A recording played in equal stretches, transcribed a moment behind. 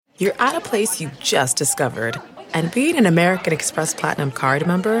you're at a place you just discovered. And being an American Express Platinum card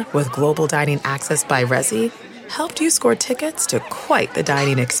member with global dining access by Resy helped you score tickets to quite the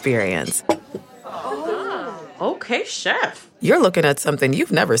dining experience. Oh, okay, chef. You're looking at something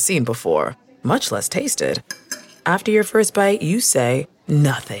you've never seen before, much less tasted. After your first bite, you say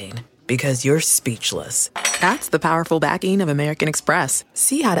nothing because you're speechless. That's the powerful backing of American Express.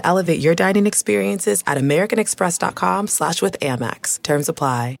 See how to elevate your dining experiences at americanexpress.com/withAmex. Terms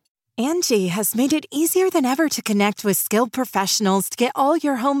apply. Angie has made it easier than ever to connect with skilled professionals to get all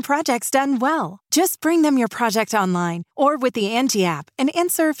your home projects done well. Just bring them your project online or with the Angie app and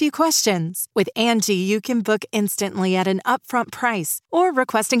answer a few questions. With Angie, you can book instantly at an upfront price or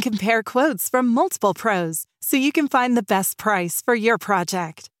request and compare quotes from multiple pros so you can find the best price for your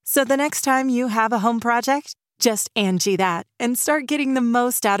project. So the next time you have a home project, just Angie that and start getting the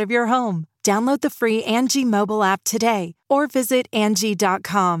most out of your home. Download the free Angie mobile app today or visit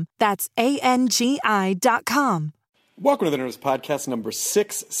Angie.com. That's ANGI.com. Welcome to the Nerdist Podcast number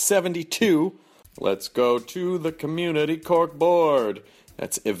 672. Let's go to the community cork board.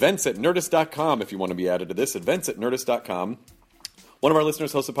 That's events at Nerdist.com if you want to be added to this. Events at Nerdist.com. One of our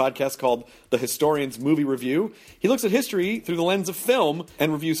listeners hosts a podcast called The Historian's Movie Review. He looks at history through the lens of film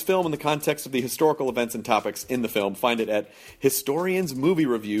and reviews film in the context of the historical events and topics in the film. Find it at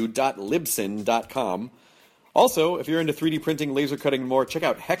historiansmoviereview.libsyn.com. Also, if you're into 3D printing, laser cutting, and more, check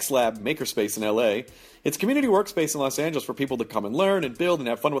out HexLab Makerspace in LA. It's a community workspace in Los Angeles for people to come and learn and build and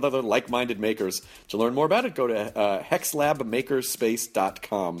have fun with other like-minded makers. To learn more about it, go to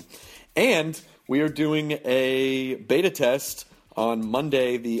hexlabmakerspace.com. And we are doing a beta test on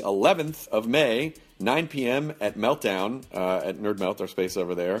Monday, the 11th of May, 9 p.m. at Meltdown, at NerdMelt, our space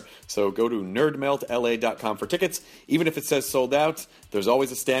over there. So go to nerdmeltla.com for tickets. Even if it says sold out, there's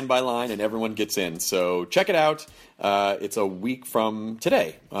always a standby line and everyone gets in. So check it out. It's a week from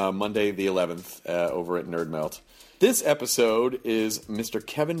today, Monday the 11th, over at NerdMelt. This episode is Mr.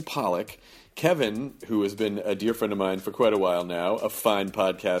 Kevin Pollak. Kevin, who has been a dear friend of mine for quite a while now, a fine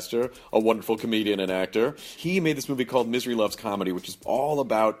podcaster, a wonderful comedian and actor. He made this movie called Misery Loves Comedy, which is all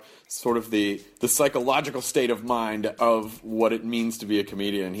about sort of the psychological state of mind of what it means to be a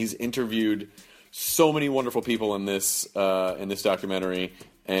comedian. He's interviewed so many wonderful people in this documentary,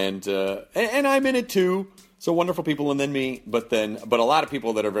 and I'm in it too. So wonderful people, and then me, but a lot of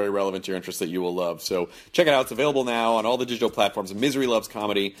people that are very relevant to your interests that you will love. So check it out. It's available now on all the digital platforms. Misery Loves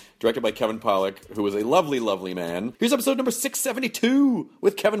Comedy, directed by Kevin Pollak, who is a lovely, lovely man. Here's episode number 672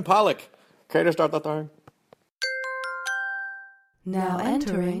 with Kevin Pollak. Okay, to start that thing. Now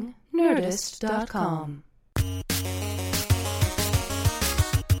entering Nerdist.com.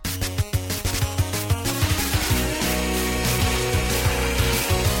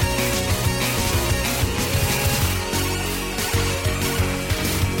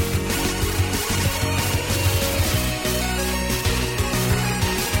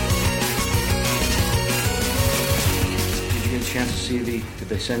 Chance to see did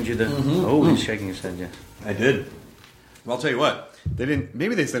they send you the he's shaking his head, yes. I did. Well, I'll tell you what, they didn't.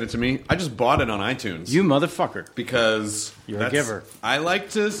 Maybe they sent it to me. I just bought it on iTunes. You motherfucker. Because you're a giver. I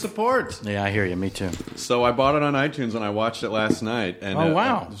like to support. Yeah, I hear you. Me too. So I bought it on iTunes and I watched it last night. And, oh,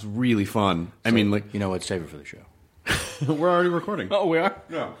 wow. It was really fun. So, I mean, like, you know what? Save it for the show. We're already recording. Oh, we are?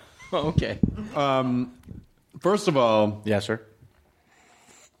 Yeah. Oh, okay. First of all... Yes, sir?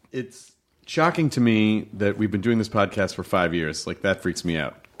 It's shocking to me that we've been doing this podcast for 5 years. Like, that freaks me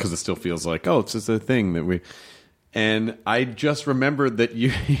out. Because it still feels like, it's just a thing that we... And I just remembered that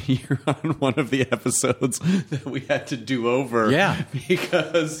you're on one of the episodes that we had to do over. Yeah.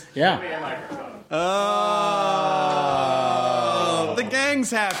 Because... Yeah. Oh, the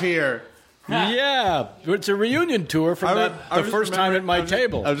gang's half here. Yeah, it's a reunion tour from the first time at my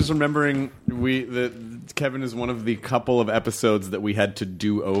table. I was just remembering that Kevin is one of the couple of episodes that we had to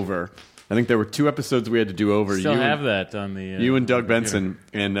do over. I think there were 2 episodes we had to do over. Still have that on the... you and Doug Benson,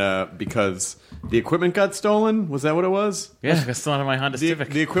 and because the equipment got stolen. Was that what it was? Yeah, I still have my Honda Civic.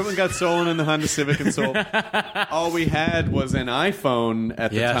 The equipment got stolen in the Honda Civic and sold. All we had was an iPhone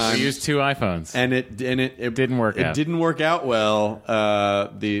at the time. We used 2 iPhones. And it didn't work out. It didn't work out well.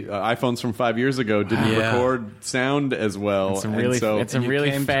 The iPhones from 5 years ago didn't record sound as well. It's some really fat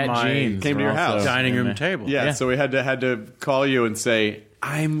jeans. Came to your house. Dining room table. Yeah, so we had to call you and say,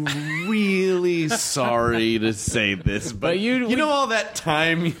 I'm really sorry to say this, but you know all that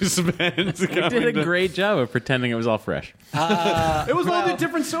time you spent. We did a great job of pretending it was all fresh. It was all the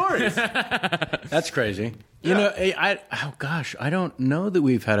different stories. That's crazy. You know, I don't know that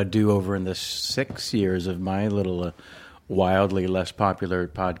we've had a do-over in the 6 years of my little wildly less popular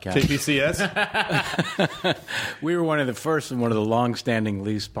podcast. JPCS? We were one of the first and one of the long-standing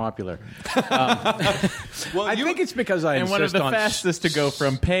least popular. Well, I think it's because I And insist one of the on fastest to go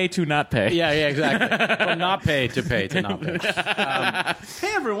from pay to not pay. Yeah, exactly. From not pay to not pay.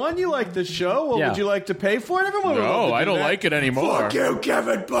 Hey, everyone, you like this show. Well, Yeah. would you like to pay for it? Everyone would love to No, do I don't that. like it anymore. Fuck you,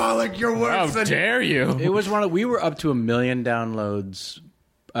 Kevin Pollak. You're worse How than... dare you? It was we were up to 1 million downloads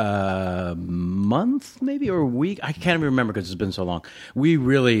a month, maybe, or a week. I can't even remember because it's been so long. We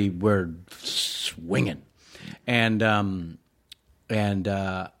really were swinging, and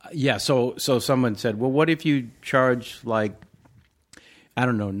yeah. So someone said, "Well, what if you charge like, I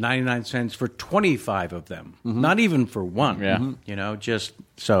don't know, 99 cents for 25 of them? Not even for one. Yeah. You know, just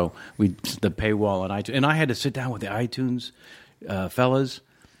so the paywall on iTunes." And I had to sit down with the iTunes fellas,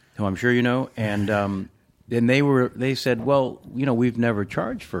 who I'm sure you know, and they said, "Well, you know, we've never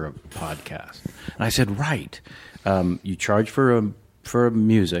charged for a podcast." And I said, "Right, you charge for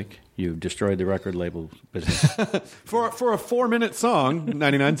music. You've destroyed the record label business." For a 4-minute song,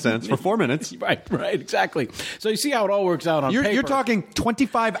 99 cents for 4 minutes. Right, exactly. So you see how it all works out on paper. You're talking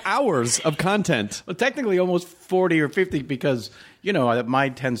 25 hours of content. Well, technically almost 40 or 50 because, you know,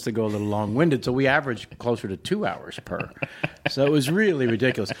 mine tends to go a little long-winded, so we average closer to 2 hours per. So it was really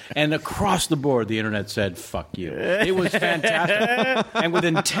ridiculous. And across the board, the internet said, "Fuck you." It was fantastic. And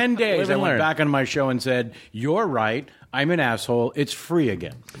within 10 days, I went back on my show and said, "You're right. I'm an asshole. It's free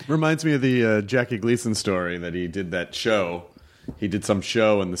again." Reminds me of the Jackie Gleason story that he did that show. He did some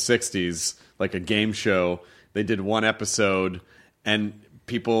show in the 60s, like a game show. They did one episode, and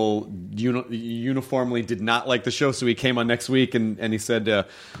people uniformly did not like the show, so he came on next week, and he said...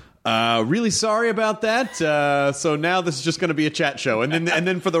 really sorry about that. So now this is just going to be a chat show, and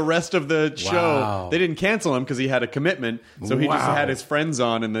then for the rest of the show, they didn't cancel him because he had a commitment. So he just had his friends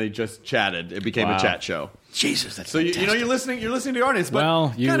on, and they just chatted. It became a chat show. Jesus, that's So you know you're listening to your audience, but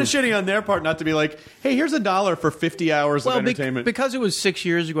kind of shitty on their part not to be like, hey, here's $1 for 50 hours of entertainment. Because it was 6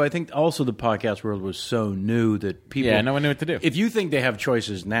 years ago, I think also the podcast world was so new that people... Yeah, no one knew what to do. If you think they have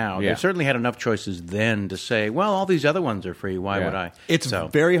choices now, they certainly had enough choices then to say, well, all these other ones are free. Why would I? It's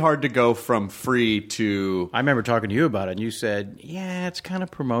very hard to go from free to... I remember talking to you about it, and you said, yeah, it's kind of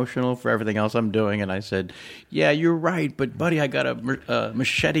promotional for everything else I'm doing. And I said, yeah, you're right, but buddy, I got a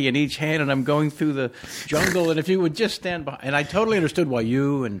machete in each hand, and I'm going through the jungle, and if you would just stand behind... And I totally understood why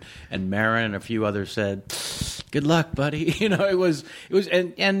you and Marin and a few others said, good luck, buddy. You know, it was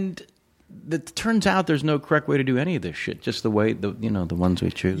and it turns out there's no correct way to do any of this shit, just the way, the ones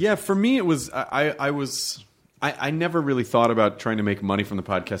we choose. Yeah, for me, it was... I never really thought about trying to make money from the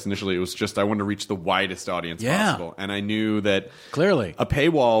podcast initially. It was just I wanted to reach the widest audience possible. And I knew that clearly a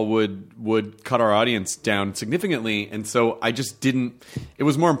paywall would cut our audience down significantly. And so I just didn't... It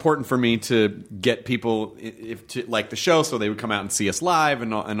was more important for me to get people to like the show so they would come out and see us live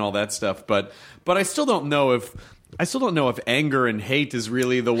and all that stuff. But I still don't know if... anger and hate is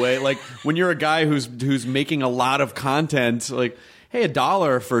really the way. Like when you're a guy who's making a lot of content, like... Hey,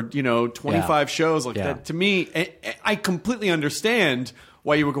 $1 for 25 shows like that. To me, I completely understand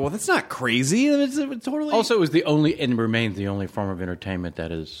why you would go. Well, that's not crazy. It's totally. Also, it was the only and remains the only form of entertainment that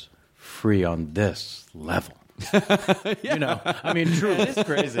is free on this level. You know, I mean, truly, It's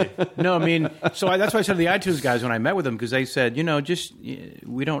crazy. No, I mean, so that's why I said to the iTunes guys when I met with them, because they said,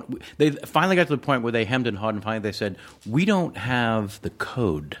 we don't. They finally got to the point where they hemmed and hawed, and finally they said, we don't have the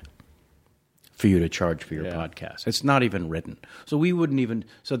code for you to charge for your podcast. It's not even written. So we wouldn't even...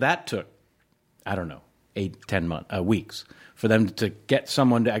 So that took, I don't know, 8-10 weeks for them to get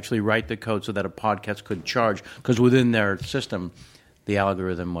someone to actually write the code so that a podcast could charge, because within their system, the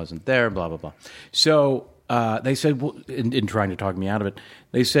algorithm wasn't there, blah, blah, blah. So they said, well, in trying to talk me out of it,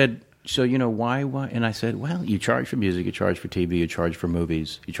 they said, so, why? And I said, well, you charge for music, you charge for TV, you charge for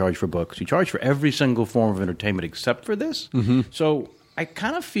movies, you charge for books, you charge for every single form of entertainment except for this. Mm-hmm. So... I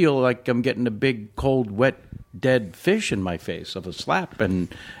kind of feel like I'm getting a big, cold, wet, dead fish in my face of a slap, and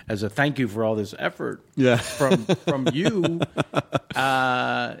as a thank you for all this effort from you.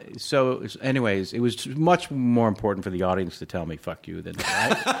 So, anyways, it was much more important for the audience to tell me "fuck you" than for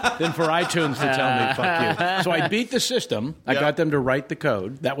iTunes to tell me "fuck you." So I beat the system. I got them to write the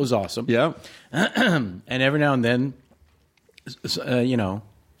code. That was awesome. Yeah. And every now and then,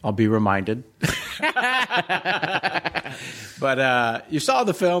 I'll be reminded. But you saw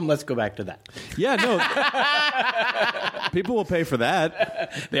the film. Let's go back to that. Yeah, no. People will pay for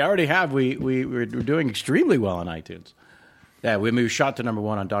that. They already have. We're doing extremely well on iTunes. Yeah, we shot to #1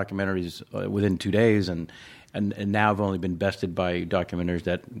 on documentaries within 2 days, and And now I've only been bested by documentaries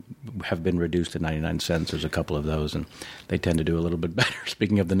that have been reduced to 99 cents. There's a couple of those, and they tend to do a little bit better.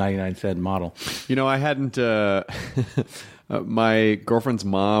 Speaking of the 99-cent model. You know, I hadn't... my girlfriend's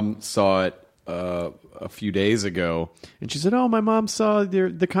mom saw it a few days ago, and she said, "Oh, my mom saw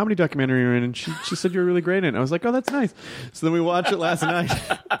the comedy documentary you're in, and she said you're really great in it." And I was like, "Oh, that's nice." So then we watched it last night,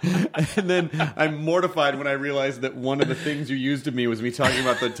 and then I'm mortified when I realized that one of the things you used of me was me talking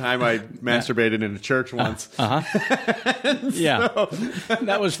about the time I masturbated in a church once. Yeah,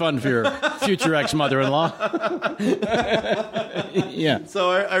 that was fun for your future ex-mother-in-law. Yeah. So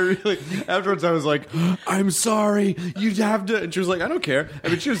I really, afterwards I was like, "I'm sorry, you'd have to," and she was like, "I don't care." I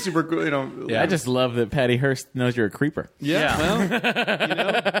mean, she was super cool, you know. Yeah, I just love that Patty Hearst knows you're a creeper. Yeah. Well, you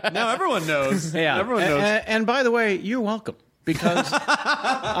know, now everyone knows. Yeah. Everyone knows. And by the way, you're welcome. Because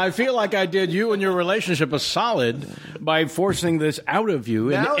I feel like I did you and your relationship a solid by forcing this out of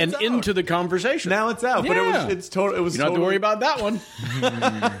you and into the conversation. Now it's out, but Yeah. it's total. It was. You don't have to worry about that one.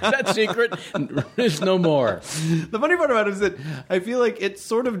 That secret is no more. The funny part about it is that I feel like it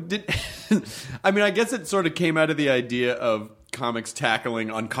sort of did. I mean, I guess it sort of came out of the idea of comics tackling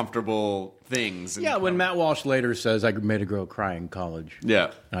uncomfortable things. Yeah, when Matt Walsh later says, "I made a girl cry in college."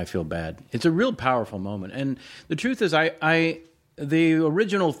 Yeah. And I feel bad. It's a real powerful moment. And the truth is, the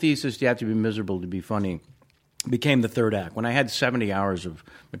original thesis, "You have to be miserable to be funny," became the third act. When I had 70 hours of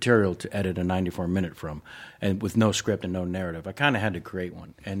material to edit a 94-minute from, and with no script and no narrative, I kind of had to create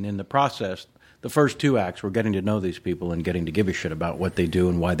one. And in the process, the first two acts were getting to know these people and getting to give a shit about what they do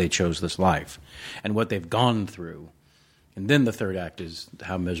and why they chose this life and what they've gone through. And then the third act is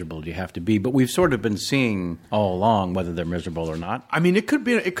how miserable do you have to be. But we've sort of been seeing all along whether they're miserable or not. I mean, it could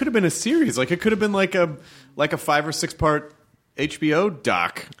have been a series. Like it could have been like a 5 or 6 part HBO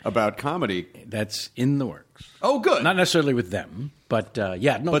doc about comedy. That's in the works. Oh, good. Not necessarily with them, but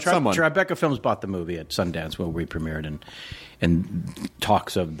yeah. No, But someone. Tribeca Films bought the movie at Sundance where we premiered and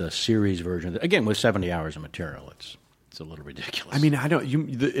talks of the series version. Again, with 70 hours of material, it's a little ridiculous. I mean, I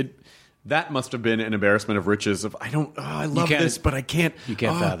don't. That must have been an embarrassment of riches. Of I love this, but I can't. You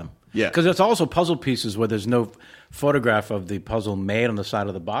can't fathom. Yeah, because it's also puzzle pieces where there's no photograph of the puzzle made on the side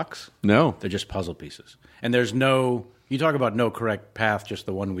of the box. No, they're just puzzle pieces, and there's no. You talk about no correct path, just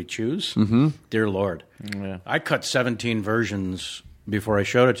the one we choose. Mm-hmm. Dear Lord, yeah. I cut 17 versions before I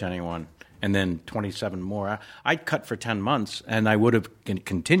showed it to anyone, and then 27 more. I cut for 10 months, and I would have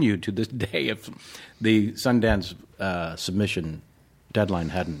continued to this day if the Sundance submission deadline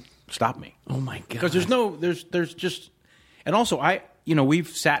hadn't stopped me. Oh my god! Because there's just, and also we've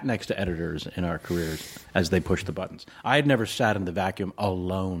sat next to editors in our careers as they push the buttons. I had never sat in the vacuum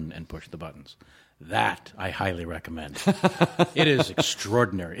alone and pushed the buttons. That I highly recommend. It is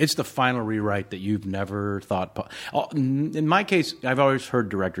extraordinary. It's the final rewrite that you've never thought. In my case, I've always heard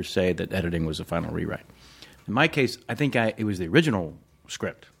directors say that editing was the final rewrite. In my case, I think it was the original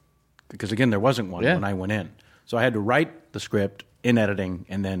script because again, there wasn't one when I went in, so I had to write the script in editing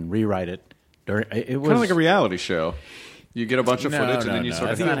and then rewrite it. It was kind of like a reality show. You get a bunch of footage and then you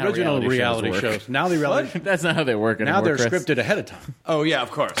sort of... the original reality shows. Now the reality... That's not how they work anymore, Now they're Chris. scripted ahead of time. Oh, yeah,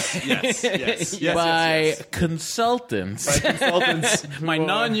 of course. Yes. By consultants. By consultants. My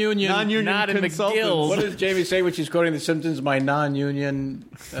non-union... not in the guild. What does Jamie say when she's quoting The Simpsons? My non-union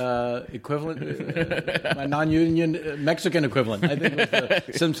equivalent? My non-union Mexican equivalent. I think it was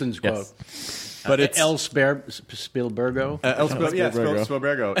the Simpsons quote. Yes. But it's El Spielbergo.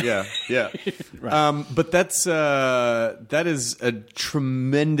 Spielbergo. Yeah. Right. But that is a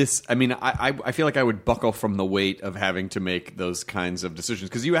tremendous. I mean, I feel like I would buckle from the weight of having to make those kinds of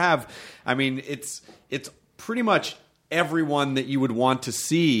decisions because you have. I mean, it's pretty much everyone that you would want to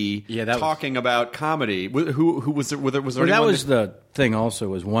see talking about comedy. Who was there? Was there well, that was the thing. Also,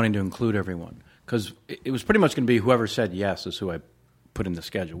 was wanting to include everyone because it was pretty much going to be whoever said yes is who I put in the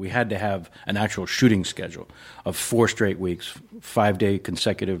schedule. We had to have an actual shooting schedule of 4 straight weeks, 5-day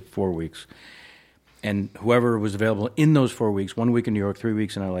consecutive 4 weeks. And whoever was available in those 4 weeks, 1 week in New York, 3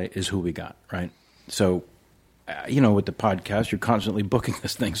 weeks in LA, is who we got, right? So, with the podcast, you're constantly booking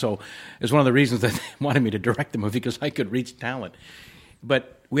this thing. So it's one of the reasons that they wanted me to direct the movie because I could reach talent.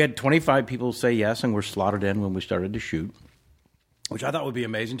 But we had 25 people say yes and were slotted in when we started to shoot, which I thought would be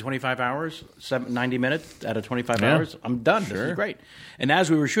amazing. 25 hours, 90 minutes out of 25 hours. I'm done. Sure. This is great. And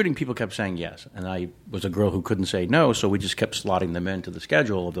as we were shooting, people kept saying yes. And I was a girl who couldn't say no, so we just kept slotting them into the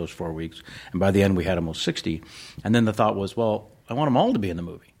schedule of those 4 weeks. And by the end, we had almost 60. And then the thought was, well, I want them all to be in the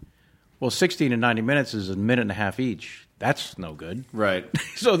movie. Well, 60 to 90 minutes is a minute and a half each. That's no good. Right.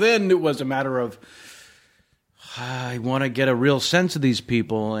 So then it was a matter of, I want to get a real sense of these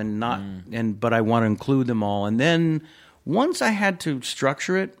people but I want to include them all. And then once I had to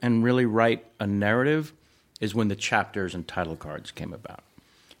structure it and really write a narrative, is when the chapters and title cards came about.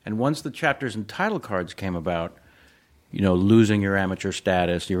 And once the chapters and title cards came about, losing your amateur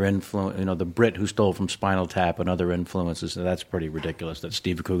status, your influence, the Brit who stole from Spinal Tap and other influences, that's pretty ridiculous that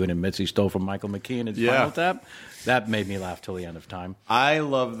Steve Coogan and Mitzi stole from Michael McKean and Spinal Tap. That made me laugh till the end of time. I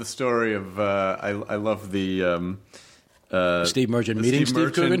love the story of, I love the... Steve Merchant meeting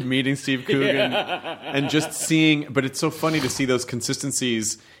Steve Coogan? Meeting Steve Coogan. And just seeing... But it's so funny to see those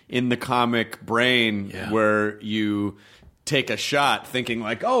consistencies in the comic brain where you... take a shot thinking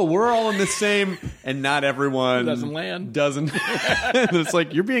like, oh, we're all in the same, and not everyone doesn't land. Doesn't. It's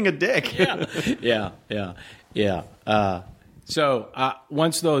like, you're being a dick. Yeah. So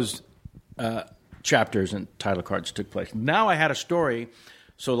once those chapters and title cards took place, now I had a story.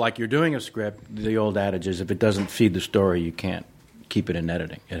 So like you're doing a script, the old adage is if it doesn't feed the story, you can't keep it in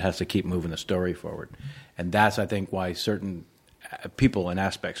editing. It has to keep moving the story forward. And that's, I think, why certain people and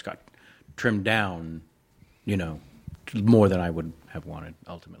aspects got trimmed down, more than I would have wanted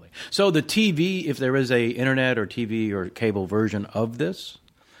ultimately. So the TV, if there is a internet or TV or cable version of this,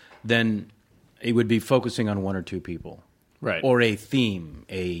 then it would be focusing on one or two people. Right. Or a theme,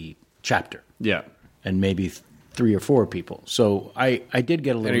 a chapter. Yeah. And maybe 3 or 4 people. So I did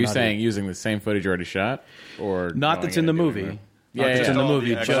get a little... And are you nutty. saying using the same footage already shot? Or Not that's in the movie. Yeah, Not that's in the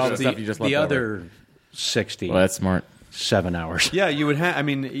movie. all Just the stuff you just left the over. other 60. Well, that's smart. 7 hours. Yeah, you would have. I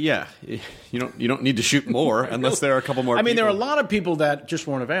mean, yeah, you don't need to shoot more unless there are a couple more. I mean, there are a people. lot of people that just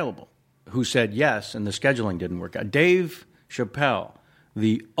weren't available who said yes, and the scheduling didn't work out. Dave Chappelle,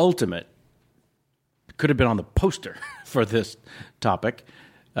 the ultimate, could have been on the poster for this topic.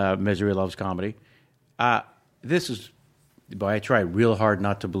 Misery Loves Comedy. This is, boy, I try real hard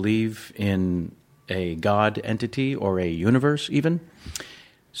not to believe in a God entity or a universe even.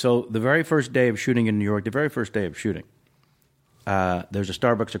 So the very first day of shooting in New York, there's a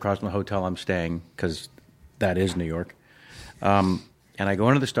Starbucks across from the hotel I'm staying, because that is New York. And I go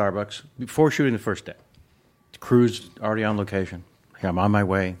into the Starbucks before shooting the first day. The crew's already on location. I'm on my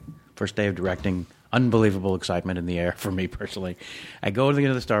way. First day of directing. Unbelievable excitement in the air for me personally. I go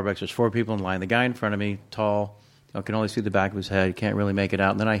into the Starbucks. There's 4 people in line. The guy in front of me, tall, I can only see the back of his head. Can't really make it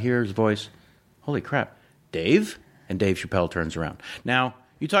out. And then I hear his voice, holy crap, Dave? And Dave Chappelle turns around. Now,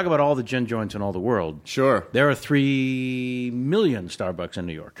 you talk about all the gin joints in all the world. Sure. There are 3 million Starbucks in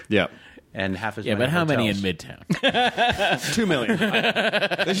New York. Yeah. And half as Yeah, many but how many in hotels. Midtown? 2 million.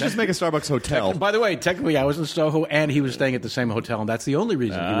 They should just make a Starbucks hotel. By the way, technically, I was in Soho, and he was staying at the same hotel, and that's the only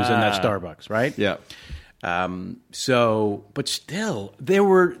reason he was in that Starbucks, right? Yeah. But still,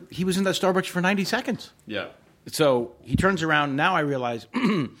 he was in that Starbucks for 90 seconds. Yeah. So he turns around. Now I realize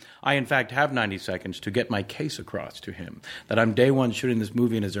I, in fact, have 90 seconds to get my case across to him that I'm day one shooting this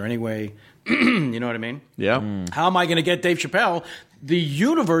movie, and is there any way, you know what I mean? Yeah. How am I going to get Dave Chappelle? The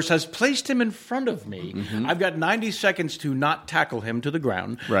universe has placed him in front of me. Mm-hmm. I've got 90 seconds to not tackle him to the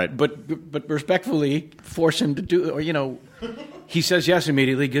ground. Right. But respectfully force him to do, or, he says yes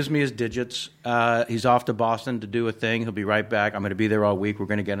immediately, gives me his digits. He's off to Boston to do a thing. He'll be right back. I'm going to be there all week. We're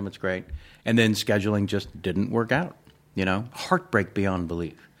going to get him. It's great. And then scheduling just didn't work out. Heartbreak beyond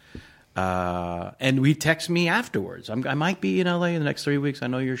belief. And he texts me afterwards. I might be in LA in the next 3 weeks. I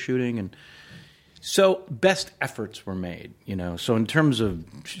know you're shooting. And so best efforts were made. So in terms of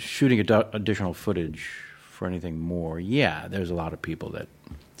shooting additional footage for anything more, yeah, there's a lot of people that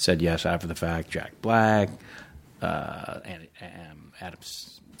said yes after the fact. Jack Black, Adam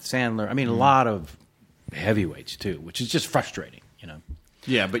Sandler. I mean, a lot of heavyweights too, which is just frustrating.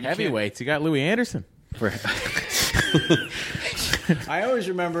 Yeah, but you Heavyweights. You got Louis Anderson. I always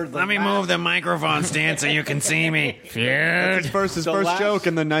remember. Let me move the microphone stand so you can see me. His first joke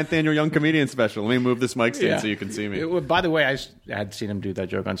in the 9th annual Young Comedian special. Let me move this mic stand so you can see me. By the way, I had seen him do that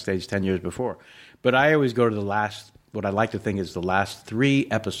joke on stage 10 years before. But I always go to the last, what I like to think is the last 3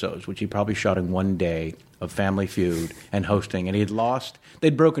 episodes, which he probably shot in one day of Family Feud and hosting. And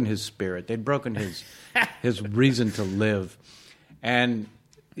they'd broken his spirit. They'd broken his reason to live. And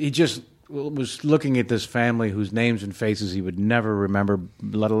he just was looking at this family whose names and faces he would never remember,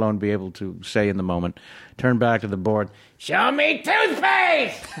 let alone be able to say in the moment. Turned back to the board. Show me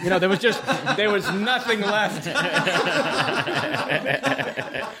toothpaste! There was nothing left.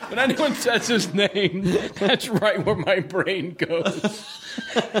 When anyone says his name, that's right where my brain goes.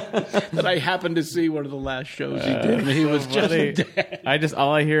 That I happened to see one of the last shows he did, and he was just dead.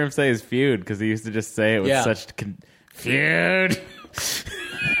 All I hear him say is feud, because he used to just say it with such feud.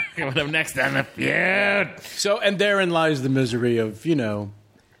 Coming up next on the feud. So, and therein lies the misery of,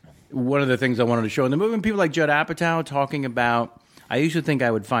 one of the things I wanted to show in the movie. And people like Judd Apatow talking about, I used to think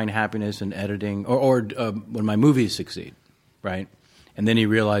I would find happiness in editing, or when my movies succeed, right? And then he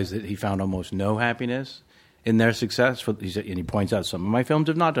realized that he found almost no happiness. in their success. And he points out some of my films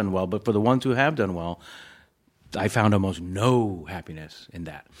have not done well, but for the ones who have done well, I found almost no happiness in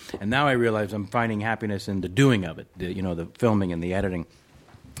that. And now I realize I'm finding happiness in the doing of it, the filming and the editing.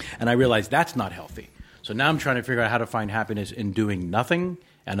 And I realize that's not healthy. So now I'm trying to figure out how to find happiness in doing nothing,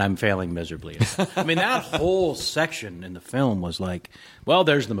 and I'm failing miserably. I mean, that whole section in the film was like, well,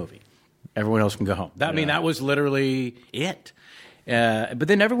 there's the movie. Everyone else can go home. I mean, that was literally it. But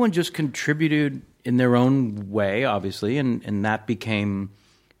then everyone just contributed in their own way, obviously, and that became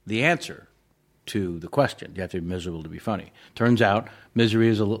the answer to the question. You have to be miserable to be funny. Turns out misery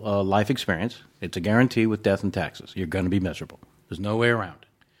is a life experience. It's a guarantee with death and taxes. You're going to be miserable. There's no way around it.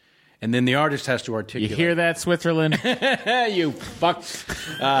 And then the artist has to articulate. You hear that, Switzerland? You fucks.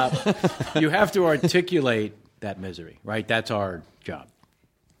 You have to articulate that misery, right? That's our job.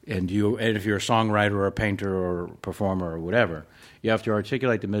 And if you're a songwriter or a painter or a performer or whatever, you have to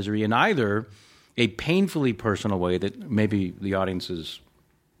articulate the misery in either a painfully personal way that maybe the audience is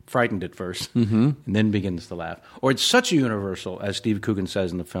frightened at first and then begins to laugh. Or it's such a universal, as Steve Coogan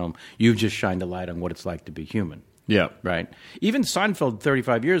says in the film, you've just shined a light on what it's like to be human. Yeah. Right? Even Seinfeld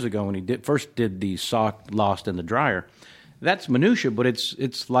 35 years ago when he first did the sock lost in the dryer, that's minutia, but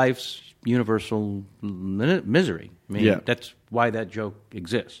it's life's universal misery. I mean, that's why that joke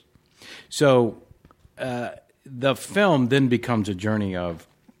exists. So the film then becomes a journey of,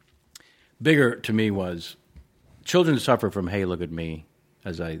 bigger to me was, children suffer from "Hey, look at me,"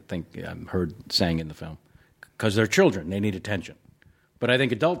 as I think I'm heard saying in the film, because they're children. They need attention. But I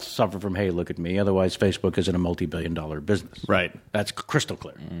think adults suffer from, "Hey, look at me." Otherwise, Facebook isn't a multi-billion-dollar business. Right. That's crystal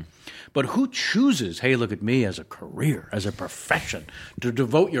clear. But who chooses, "Hey, look at me," as a career, as a profession, to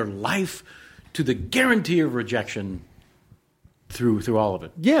devote your life to the guarantee of rejection through all of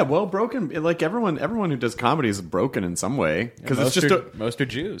it? Yeah, well, broken. Like everyone who does comedy is broken in some way because most are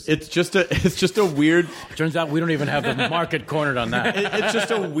Jews. It's just a weird. Turns out we don't even have the market cornered on that. It's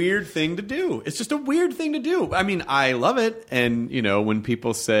just a weird thing to do. It's just a weird thing to do. I mean, I love it, and when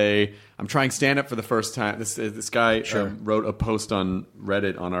people say I'm trying stand up for the first time, this guy wrote a post on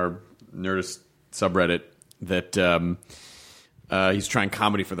Reddit on our Nerdist subreddit that. He's trying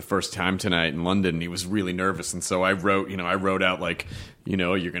comedy for the first time tonight in London, and he was really nervous. And so I wrote out like, you're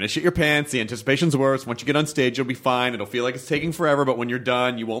going to shit your pants. The anticipation's worse. Once you get on stage, you'll be fine. It'll feel like it's taking forever, but when you're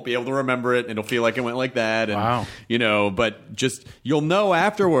done, you won't be able to remember it. It'll feel like it went like that. And, wow. But just you'll know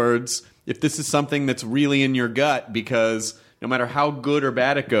afterwards if this is something that's really in your gut, because no matter how good or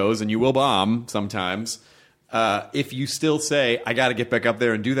bad it goes, and you will bomb sometimes, if you still say, I got to get back up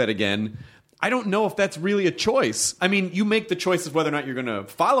there and do that again, I don't know if that's really a choice. I mean, you make the choice of whether or not you're going to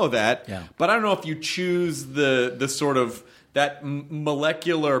follow that, but I don't know if you choose the sort of that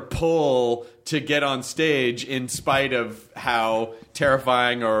molecular pull to get on stage in spite of how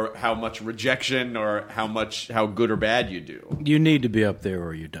terrifying or how much rejection or how good or bad you do. You need to be up there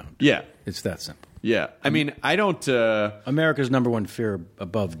or you don't. Yeah. It's that simple. Yeah. I mean, I don't... America's number one fear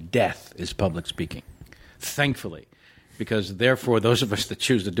above death is public speaking. Thankfully. Because therefore, those of us that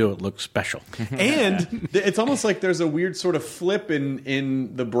choose to do it look special. And it's almost like there's a weird sort of flip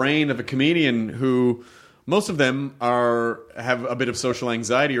in the brain of a comedian who, most of them have a bit of social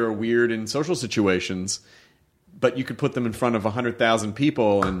anxiety or are weird in social situations. But you could put them in front of 100,000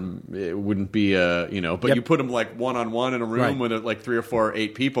 people and it wouldn't be But you put them like one-on-one in a room with like 3 or 4 or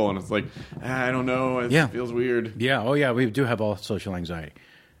 8 people, and it's like, I don't know, it feels weird. Yeah, oh yeah, we do have all social anxiety.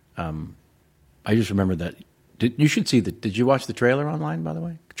 I just remember that. You should see Did you watch the trailer online, by the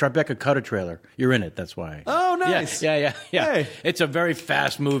way? Tribeca cut a trailer. You're in it, that's why. Oh, nice. Yeah. Hey. It's a very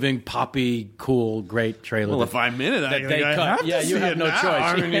fast-moving, poppy, cool, great trailer. Well, if I'm in it, I cut. have to see you have it no now.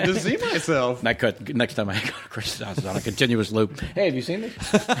 choice. I need to see myself. I cut next time I go to Chris's house on a continuous loop. Hey, have you seen this?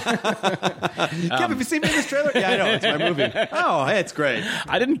 Kev, have you seen me in this trailer? Yeah, I know. It's my movie. Oh, hey, it's great.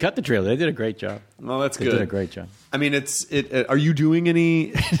 I didn't cut the trailer. They did a great job. Well, that's good. They did a great job. I mean, are you doing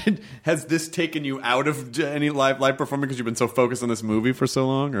any? Has this taken you out of any live performing because you've been so focused on this movie for so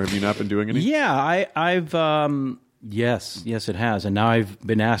long, or have you not been doing any? Yeah, I've yes, it has, and now I've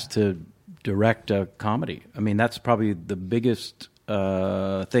been asked to direct a comedy. I mean, that's probably the biggest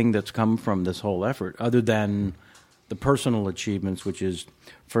thing that's come from this whole effort, other than the personal achievements, which is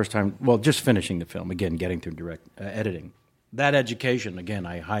first time. Well, just finishing the film again, getting through direct editing. That education again,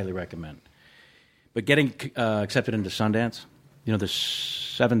 I highly recommend. But getting accepted into Sundance, there's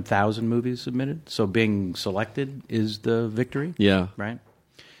 7,000 movies submitted, so being selected is the victory. Yeah. Right?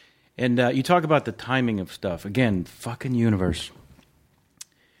 And you talk about the timing of stuff. Again, fucking universe.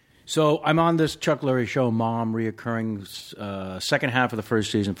 So I'm on this Chuck Lorre show, Mom, reoccurring second half of the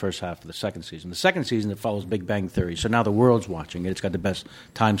first season, first half of the second season. The second season, it follows Big Bang Theory, so now the world's watching it. It's got the best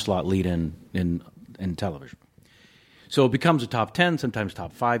time slot lead in in television. So it becomes a top 10, sometimes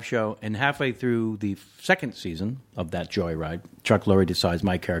top 5 show, and halfway through the second season of that joyride, Chuck Lorre decides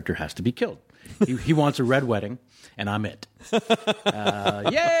my character has to be killed. He wants a red wedding, and I'm it.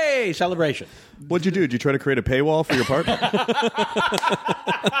 Yay! Celebration. What'd you do? Did you try to create a paywall for your part?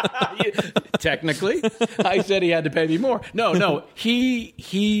 Technically, I said he had to pay me more. No.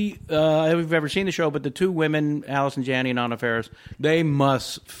 He. I don't know if you've ever seen the show, but the two women, Allison Janney and Anna Faris, they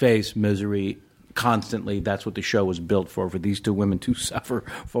must face misery constantly. That's what the show was built for these two women to suffer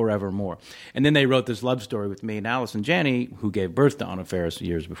forevermore. And then they wrote this love story with me and Allison Janney, who gave birth to Anna Faris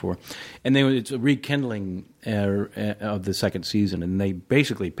years before. And then it's a rekindling of the second season, and they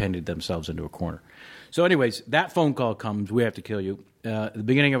basically painted themselves into a corner. So anyways, that phone call comes, we have to kill you, at the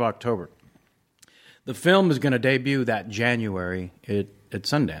beginning of October. The film is going to debut that January at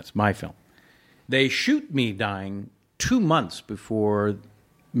Sundance, my film. They shoot me dying 2 months before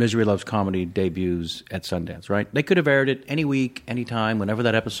Misery Loves Comedy debuts at Sundance, right? They could have aired it any week, any time, whenever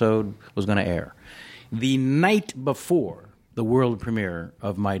that episode was going to air. The night before the world premiere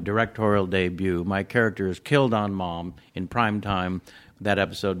of my directorial debut, my character is killed on Mom in prime time, that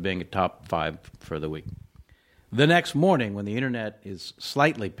episode being a top 5 for the week. The next morning, when the internet is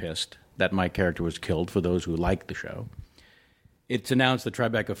slightly pissed that my character was killed, for those who like the show, it's announced that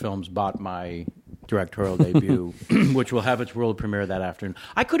Tribeca Films bought my directorial debut, which will have its world premiere that afternoon.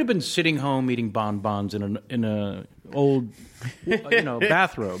 I could have been sitting home eating bonbons in a old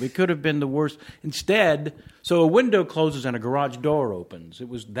bathrobe. It could have been the worst. Instead, so a window closes and a garage door opens. It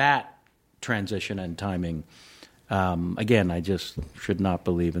was that transition and timing. Again, I just should not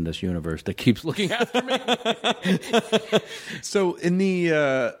believe in this universe that keeps looking after me. So in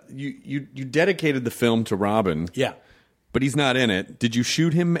the you dedicated the film to Robin. Yeah. But he's not in it. Did you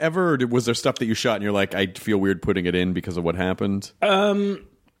shoot him ever, or was there stuff that you shot and you're like, I feel weird putting it in because of what happened?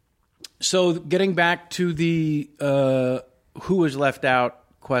 So getting back to the who was left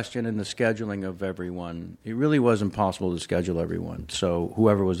out question in the scheduling of everyone, it really was impossible to schedule everyone. So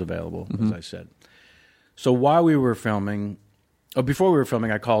whoever was available, as I said. So while we were filming, before we were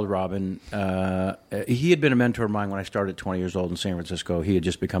filming, I called Robin. He had been a mentor of mine when I started 20 years old in San Francisco. He had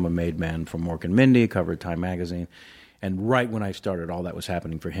just become a made man from Mork and Mindy, covered Time Magazine. And right when I started, all that was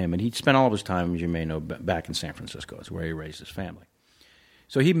happening for him. And he'd spent all of his time, as you may know, back in San Francisco. It's where he raised his family.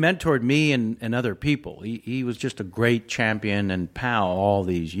 So he mentored me and other people. He was just a great champion and pal all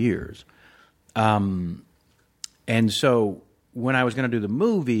these years. And so when I was going to do the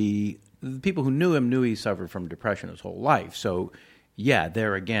movie, the people who knew him knew he suffered from depression his whole life. So, yeah,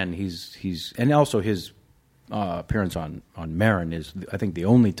 there again, he's and also his appearance on Maron is, I think, the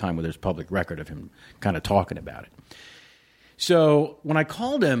only time where there's public record of him kind of talking about it. So when I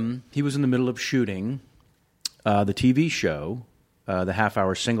called him, he was in the middle of shooting the TV show, the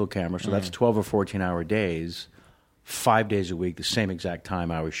half-hour single camera, so that's 12 or 14-hour days, 5 days a week, the same exact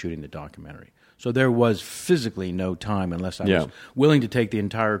time I was shooting the documentary. So there was physically no time unless I was willing to take the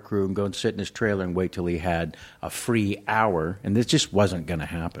entire crew and go and sit in his trailer and wait till he had a free hour, and this just wasn't going to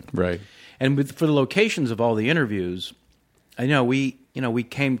happen. Right. And for the locations of all the interviews, I know we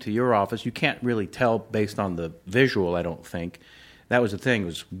came to your office. You can't really tell based on the visual, I don't think. That was the thing,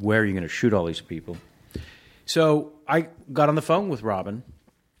 was where are you going to shoot all these people? So I got on the phone with Robin,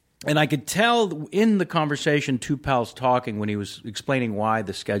 and I could tell in the conversation, two pals talking, when he was explaining why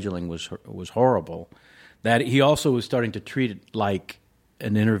the scheduling was horrible, that he also was starting to treat it like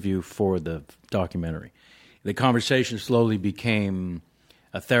an interview for the documentary. The conversation slowly became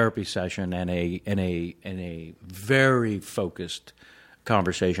a therapy session and a very focused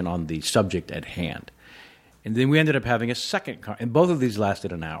conversation on the subject at hand. And then we ended up having a second, and both of these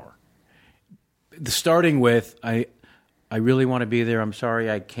lasted an hour. Starting with, I really want to be there, I'm sorry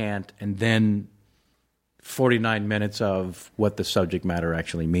I can't, and then 49 minutes of what the subject matter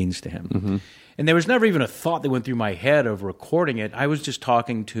actually means to him. Mm-hmm. And there was never even a thought that went through my head of recording it. I was just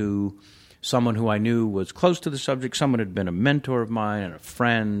talking to someone who I knew was close to the subject, someone who had been a mentor of mine and a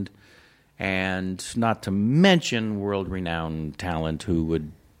friend, and not to mention world-renowned talent who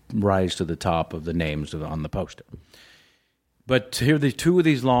would rise to the top of the names on the poster. But to hear the two of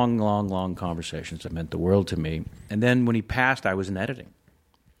these long conversations that meant the world to me. And then when he passed, I was in editing.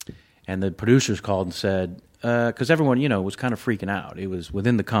 And the producers called and said, because everyone, was kind of freaking out. It was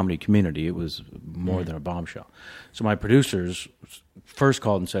within the comedy community. It was more than a bombshell. So my producers first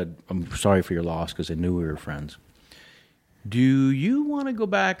called and said, I'm sorry for your loss, because they knew we were friends. Do you want to go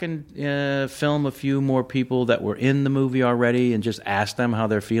back and film a few more people that were in the movie already and just ask them how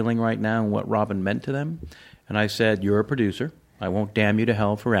they're feeling right now and what Robin meant to them? And I said, you're a producer. I won't damn you to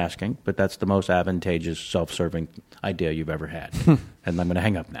hell for asking, but that's the most advantageous, self-serving idea you've ever had. And I'm going to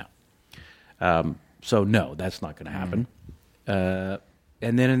hang up now. So no, that's not going to happen.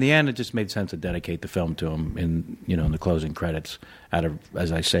 And then in the end, it just made sense to dedicate the film to him in the closing credits out of,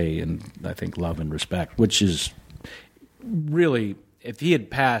 as I say, in I think love and respect, which is really, if he had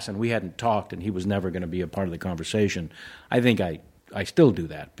passed and we hadn't talked and he was never going to be a part of the conversation, I think I still do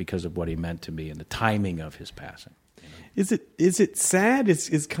that because of what he meant to me and the timing of his passing. Is it sad?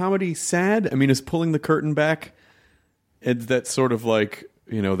 Is comedy sad? I mean, is pulling the curtain back? It's that sort of like,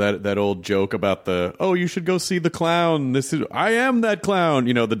 that old joke about you should go see the clown. I am that clown.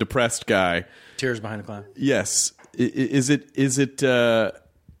 The depressed guy. Tears behind the clown. Yes. Is it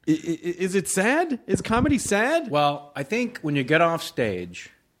sad? Is comedy sad? Well, I think when you get off stage,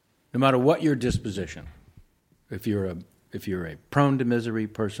 no matter what your disposition, if you're a prone to misery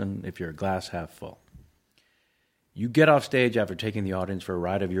person, if you're a glass half full, you get off stage after taking the audience for a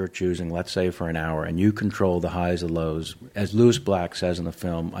ride of your choosing, let's say for an hour, and you control the highs and lows. As Lewis Black says in the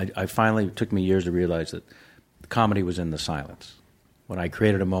film, I finally, it took me years to realize that the comedy was in the silence. When I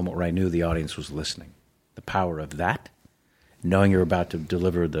created a moment where I knew the audience was listening. The power of that, knowing you're about to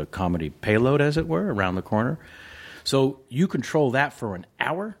deliver the comedy payload, as it were, around the corner. So you control that for an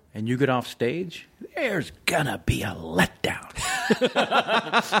hour, and you get off stage, there's gonna be a letdown.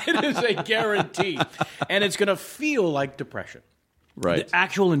 It is a guarantee. And it's gonna feel like depression. Right. The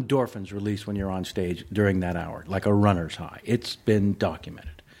actual endorphins release when you're on stage during that hour, like a runner's high. It's been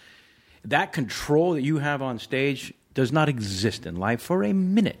documented. That control that you have on stage does not exist in life for a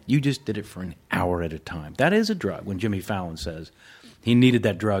minute. You just did it for an hour at a time. That is a drug. When Jimmy Fallon says he needed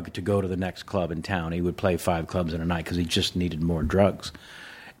that drug to go to the next club in town, he would play 5 clubs in a night because he just needed more drugs.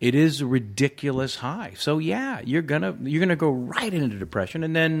 It is a ridiculous high. So yeah, you're gonna go right into depression,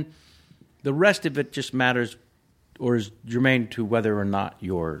 and then the rest of it just matters or is germane to whether or not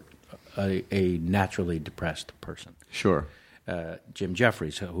you're a naturally depressed person. Sure. Jim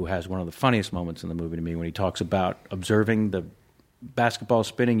Jeffries, who has one of the funniest moments in the movie to me when he talks about observing the basketball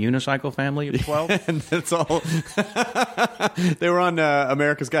spinning unicycle family of 12. And that's all. They were on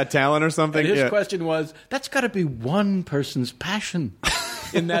America's Got Talent or something. And his question was, that's got to be one person's passion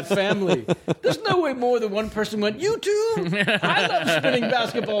in that family. There's no way more than one person went, you too? I love spinning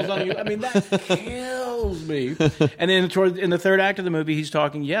basketballs on you. I mean, that kills me. And then in the third act of the movie, he's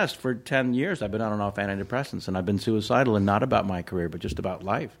talking, yes, for 10 years I've been on and off antidepressants, and I've been suicidal, and not about my career, but just about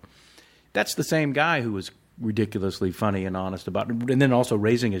life. That's the same guy who was ridiculously funny and honest about it, and then also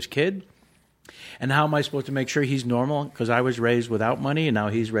raising his kid. And how am I supposed to make sure he's normal? Because I was raised without money, and now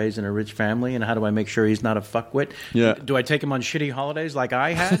he's raised in a rich family. And how do I make sure he's not a fuckwit? Yeah. Do I take him on shitty holidays like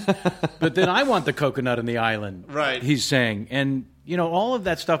I had? But then I want the coconut in the island. Right. He's saying. And, all of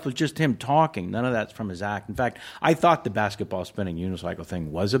that stuff was just him talking. None of that's from his act. In fact, I thought the basketball spinning unicycle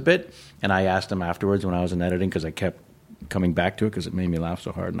thing was a bit. And I asked him afterwards when I was in editing, because I kept coming back to it because it made me laugh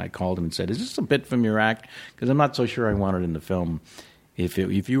so hard. And I called him and said, is this a bit from your act? Because I'm not so sure I want it in the film. If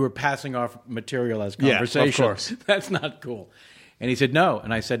you were passing off material as conversation, of course. That's not cool. And he said, no.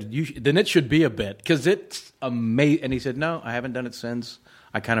 And I said, then it should be a bit, because it's amazing. And he said, no, I haven't done it since.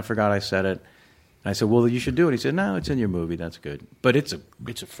 I kind of forgot I said it. And I said, well, you should do it. He said, no, it's in your movie. That's good. But it's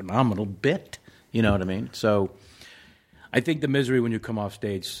a phenomenal bit. You know what I mean? So I think the misery when you come off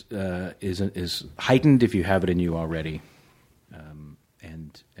stage is heightened if you have it in you already.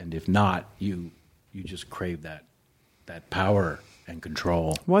 And if not, you just crave that power and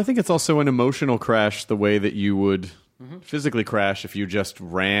control. Well, I think it's also an emotional crash the way that you would physically crash if you just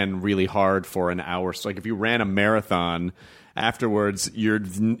ran really hard for an hour. So like if you ran a marathon afterwards, you're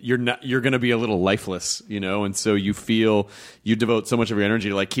going to be a little lifeless, and so you devote so much of your energy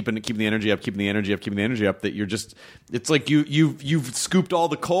to like keeping the energy up that you're just, it's like you've scooped all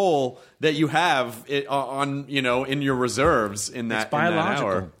the coal that you have on in your reserves in that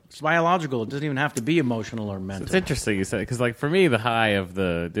hour. It's biological. It doesn't even have to be emotional or mental. It's interesting you said, because like for me, the high of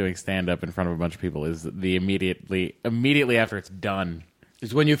the doing stand up in front of a bunch of people is the immediately after it's done.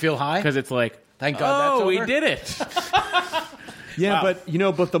 Is when you feel high, because it's like, thank God that's over. We did it. Yeah,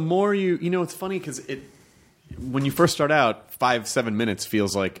 wow. But the more it's funny because when you first start out, 5-7 minutes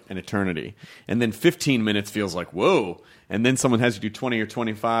feels like an eternity, and then 15 minutes feels like whoa. And then someone has you do 20 or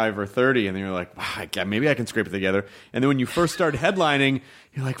 25 or 30, and then you're like, wow, maybe I can scrape it together. And then when you first start headlining,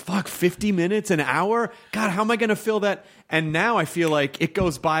 you're like, fuck, 50 minutes, an hour? God, how am I going to fill that? And now I feel like it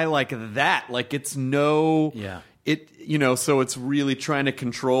goes by like that. Like it's no... Yeah. So it's really trying to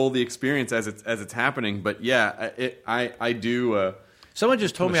control the experience as it's happening. But yeah, I do... Someone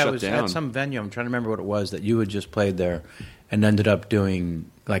just told me I was at some venue, I'm trying to remember what it was, that you had just played there and ended up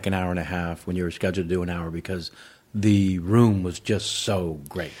doing like an hour and a half when you were scheduled to do an hour because... the room was just so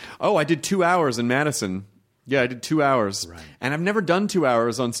great. Oh, I did 2 hours in Madison Yeah, I did 2 hours, and I've never done 2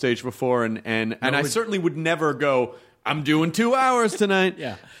 hours on stage before, and I certainly would never go, I'm doing 2 hours tonight.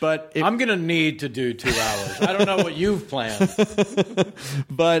 Yeah. But I'm going to need to do 2 hours. I don't know what you've planned.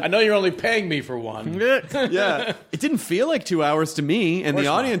 But I know you're only paying me for one. Yeah. It didn't feel like 2 hours to me, and the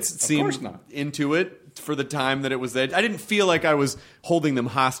audience course seemed not. into it for the time that it was there. I didn't feel like I was holding them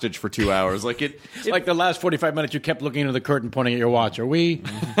hostage for 2 hours. Like It's like the last 45 minutes you kept looking into the curtain pointing at your watch. Are we?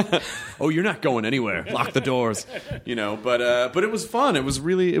 Oh, you're not going anywhere. Lock the doors. But it was fun. It was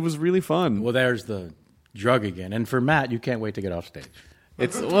really fun. Well, there's the drug again. And for Matt, you can't wait to get off stage.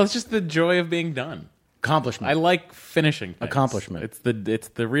 It's just the joy of being done. Accomplishment. I like finishing things. Accomplishment. It's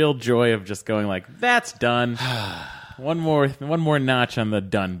the real joy of just going like, that's done. One more notch on the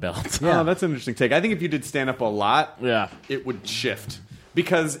done belt. Yeah, that's an interesting take. I think if you did stand up a lot, Yeah. it would shift.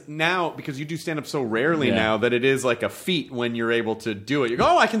 Because you do stand up so rarely Yeah. now that it is like a feat when you're able to do it. You go,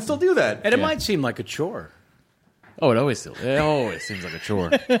 oh, I can still do that. And it might seem like a chore. Oh, it always seems like a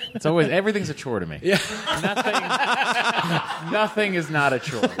chore. Everything's a chore to me. Yeah. Nothing is not a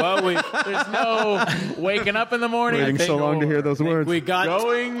chore. Well, There's no waking up in the morning. Waiting so long to hear those words. we got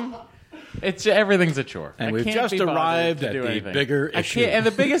Going. Everything's a chore. And I we've can't just be bothered arrived to at do the anything. bigger I issue. can't, and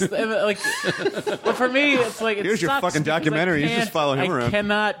the biggest, but for me, it's like Here's your sucks fucking because documentary. I You just follow him I around.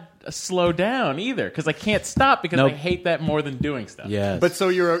 cannot slow down either because I can't stop because Nope. I hate that more than doing stuff. Yes. But so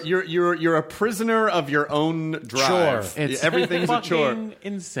you're a prisoner of your own drive. Chore. It's Everything's a chore. fucking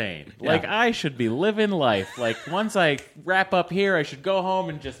insane. Like I should be living life. Like once I wrap up here, I should go home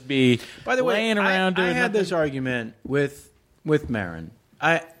and just be By the way, laying around I doing had nothing. this argument with Maron.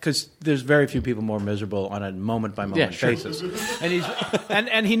 Because there's very few people more miserable on a moment by moment basis, and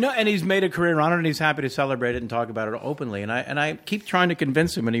he's made a career on it, and he's happy to celebrate it and talk about it openly. And I keep trying to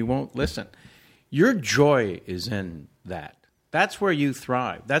convince him, and he won't listen. Your joy is in that. That's where you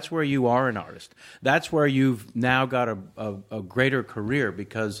thrive. That's where you are an artist. That's where you've now got a greater career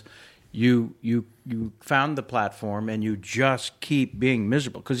because you found the platform and you just keep being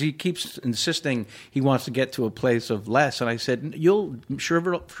miserable because he keeps insisting he wants to get to a place of less. And I said, you'll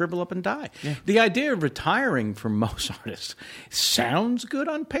shrivel up and die. Yeah. The idea of retiring for most artists sounds good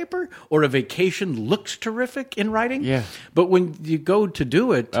on paper, or a vacation looks terrific in writing. Yeah. But when you go to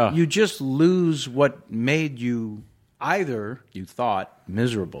do it, you just lose what made you either, you thought,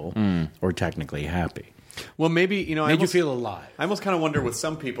 miserable or technically happy. Well, maybe Made you feel alive. I almost kind of wonder with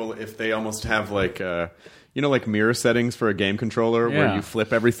some people if they almost have like like mirror settings for a game controller where you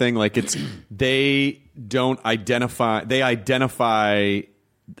flip everything. Like they identify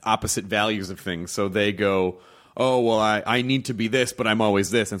opposite values of things. So they go, oh, well, I need to be this, but I'm always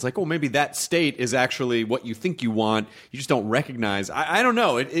this. And it's like, oh, maybe that state is actually what you think you want. You just don't recognize. I don't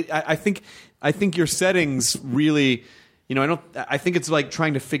know. I think your settings really. I think it's like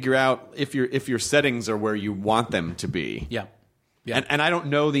trying to figure out if your settings are where you want them to be. Yeah. Yeah. And I don't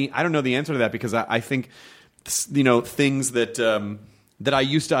know the answer to that because I think things that I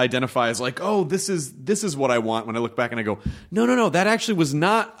used to identify as like, oh, this is what I want. When I look back and I go, no, that actually was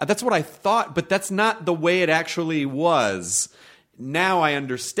not. That's what I thought, but that's not the way it actually was. Now I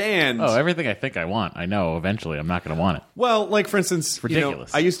understand. Oh, everything I think I want, I know eventually I'm not going to want it. Well, like for instance,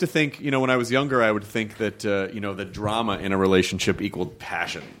 ridiculous. I used to think, when I was younger, I would think that that drama in a relationship equaled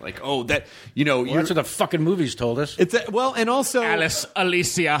passion. Like, oh, that Well, that's what the fucking movies told us. It's and also Alice,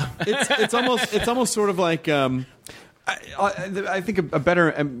 Alicia. It's almost sort of like I think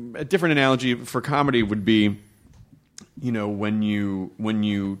a different analogy for comedy would be, when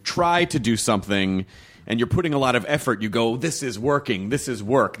you try to do something and you're putting a lot of effort, you go, this is working, this is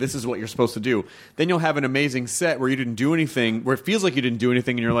work, this is what you're supposed to do. Then you'll have an amazing set where you didn't do anything, where it feels like you didn't do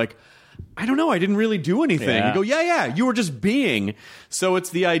anything, and you're like, I don't know, I didn't really do anything. Yeah. You go, yeah, you were just being. So it's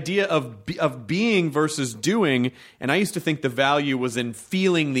the idea of being versus doing, and I used to think the value was in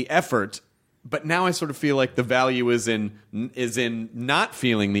feeling the effort. But now I sort of feel like the value is in not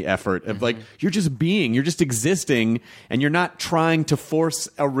feeling the effort of like you're just being, you're just existing, and you're not trying to force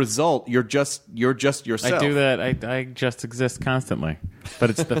a result. You're just yourself. I do that. I just exist constantly. But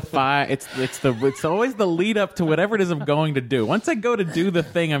it's it's always the lead up to whatever it is I'm going to do. Once I go to do the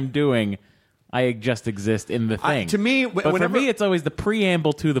thing I'm doing, I just exist in the thing. To me, but for me, it's always the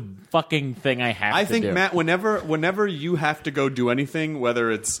preamble to the fucking thing I have to do. I think, Matt, whenever you have to go do anything,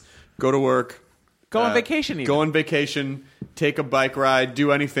 whether it's go to work, go on vacation, even. Go on vacation, take a bike ride,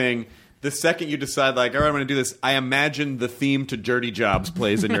 do anything. The second you decide, like, all right, I'm going to do this, I imagine the theme to Dirty Jobs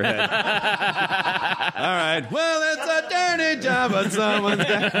plays in your head. All right, well, it's a dirty job, but someone's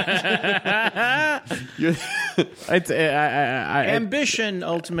Ambition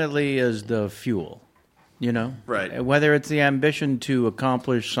ultimately is the fuel, Right. Whether it's the ambition to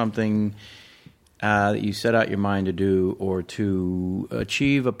accomplish something that you set out your mind to do, or to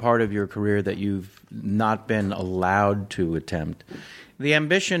achieve a part of your career that you've not been allowed to attempt, the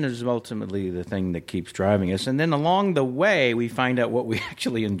ambition is ultimately the thing that keeps driving us. And then along the way, we find out what we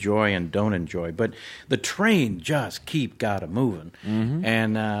actually enjoy and don't enjoy. But the train just got it moving. Mm-hmm.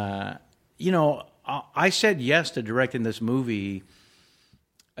 And, I said yes to directing this movie.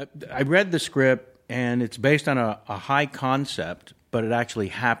 I read the script, and it's based on a high concept, but it actually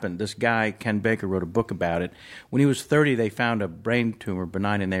happened. This guy, Ken Baker, wrote a book about it. When he was 30, they found a brain tumor,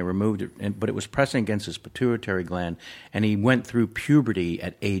 benign, and they removed it, but it was pressing against his pituitary gland, and he went through puberty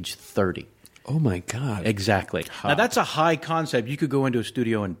at age 30. Oh, my God. Exactly. Now, that's a high concept. You could go into a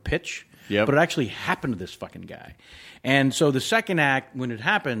studio and pitch, but it actually happened to this fucking guy. And so the second act, when it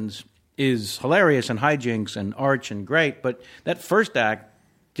happens, is hilarious and hijinks and arch and great, but that first act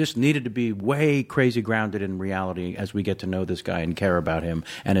just needed to be way crazy grounded in reality as we get to know this guy and care about him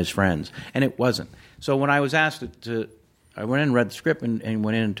and his friends. And it wasn't. So when I was asked I went in and read the script and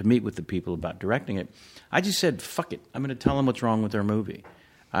went in to meet with the people about directing it, I just said, fuck it. I'm going to tell them what's wrong with their movie.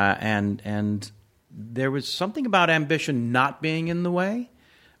 And there was something about ambition not being in the way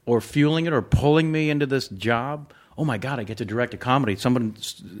or fueling it or pulling me into this job. Oh, my God, I get to direct a comedy. Someone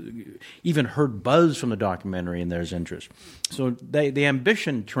even heard buzz from the documentary and there's interest. So the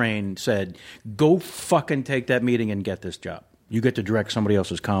ambition train said, go fucking take that meeting and get this job. You get to direct somebody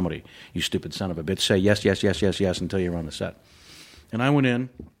else's comedy, you stupid son of a bitch. Say yes, yes, yes, yes, yes until you're on the set. And I went in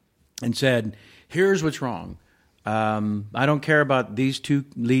and said, here's what's wrong. I don't care about these two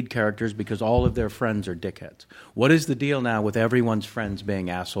lead characters because all of their friends are dickheads. What is the deal now with everyone's friends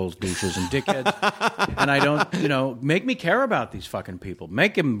being assholes, douches, and dickheads? And I don't, make me care about these fucking people.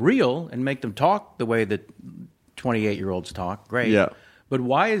 Make them real and make them talk the way that 28-year-olds talk. Great. Yeah. But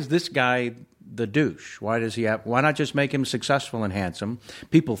why is this guy the douche? Why not just make him successful and handsome?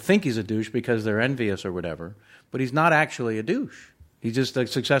 People think he's a douche because they're envious or whatever, but he's not actually a douche. He's just a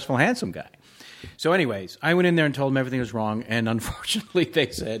successful, handsome guy. So anyways, I went in there and told them everything was wrong, and unfortunately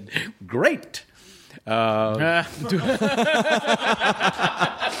they said, great. Now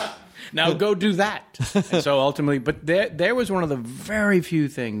go do that. And so ultimately, but there was one of the very few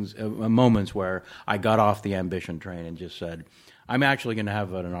things, moments where I got off the ambition train and just said, I'm actually going to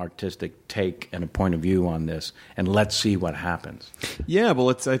have an artistic take and a point of view on this, and let's see what happens. Yeah,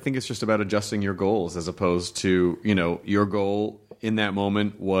 well, I think it's just about adjusting your goals as opposed to, your goal in that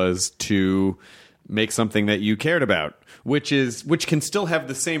moment was to make something that you cared about, which can still have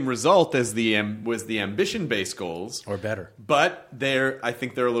the same result as the ambition-based goals, or better. But I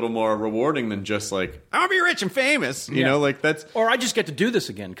think they're a little more rewarding than just like, I want to be rich and famous. You know, like that's. Or I just get to do this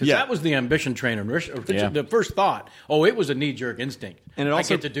again because that was the ambition train. The first thought. Oh, it was a knee-jerk instinct. And I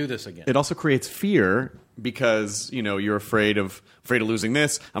get to do this again. It also creates fear because you're afraid of losing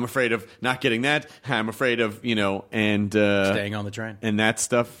this. I'm afraid of not getting that. I'm afraid of and staying on the train. And that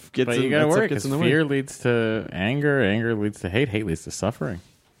stuff gets. But you gotta work. Because fear leads to anger. Anger leads to hate. Hate leads to suffering.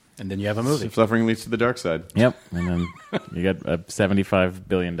 And then you have a movie. Suffering leads to the dark side. Yep. And then you get $75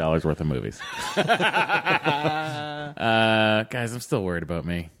 billion worth of movies. Guys, I'm still worried about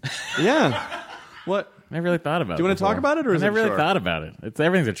me. Yeah. What? I never really thought about it. Do you want to talk about it, or is I it never really thought about it.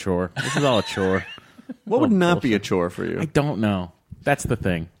 Everything's a chore. This is all a chore. What would not be a chore for you? I don't know. That's the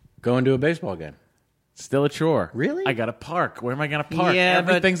thing. Going to a baseball game. Still a chore. Really? I got to park. Where am I going to park? Yeah,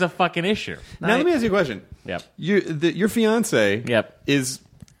 everything's a fucking issue. Now, let me ask you a question. Yep. Your fiance is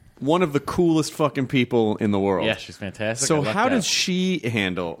one of the coolest fucking people in the world. Yeah, she's fantastic. So how does she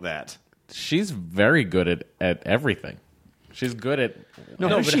handle that? She's very good at everything. She's good at... No,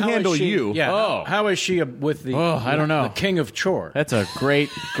 how does she handle you? Yeah. Oh. How is she with the... Oh, I don't know. The king of chore? That's a great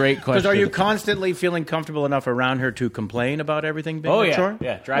question. Because are you constantly feeling comfortable enough around her to complain about everything being a chore?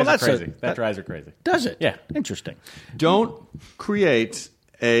 Yeah, drives her crazy. That drives her crazy. Does it? Yeah. Interesting. Don't create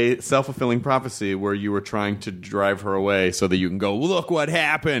a self-fulfilling prophecy where you were trying to drive her away so that you can go, look what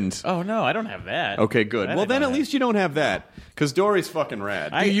happened. Oh, no, I don't have that. Okay, good. Well, then at least you don't have that. Because Dory's fucking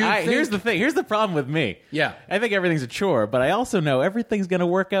rad. Here's the thing. Here's the problem with me. Yeah. I think everything's a chore, but I also know everything's going to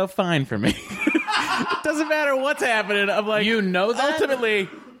work out fine for me. It doesn't matter what's happening. I'm like, you know that? Ultimately,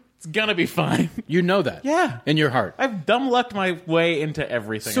 it's going to be fine. You know that. Yeah. In your heart. I've dumb lucked my way into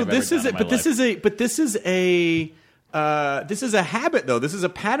everything. So I've this ever is done it. in my But this life. is a. But this is a. This is a habit, though. This is a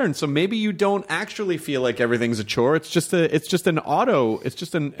pattern. So maybe you don't actually feel like everything's a chore. It's just an auto. It's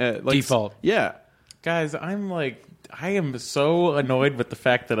just an default. Yeah, guys, I am so annoyed with the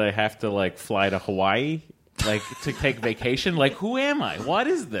fact that I have to fly to Hawaii like to take vacation. Like, who am I? What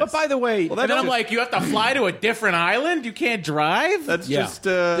is this? But by the way, and then I'm like, you have to fly to a different island? You can't drive? That's Yeah. just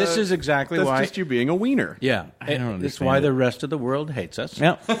this is exactly that's why. just you being a wiener. Yeah, I don't It's understand why it. the rest of the world hates us.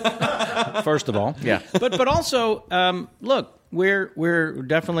 Yeah. First of all, Yeah. but also, look, we're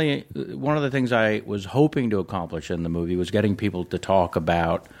definitely one of the things I was hoping to accomplish in the movie was getting people to talk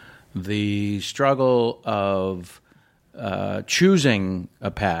about the struggle of choosing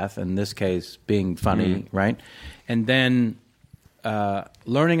a path. In this case, being funny, right, and then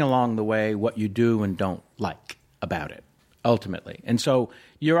learning along the way what you do and don't like about it. Ultimately, and so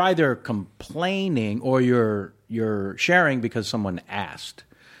you're either complaining or you're sharing because someone asked.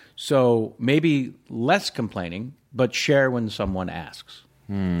 So maybe less complaining, but share when someone asks.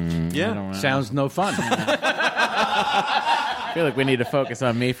 Yeah. Sounds no fun. I feel like we need to focus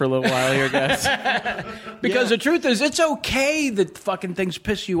on me for a little while here, guys. Because the truth is, it's okay that fucking things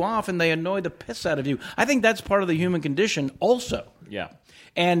piss you off and they annoy the piss out of you. I think that's part of the human condition also. Yeah.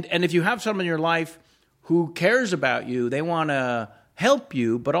 And if you have someone in your life who cares about you, they want to help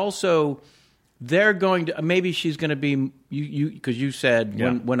you, but also they're going to, maybe she's going to be, because you said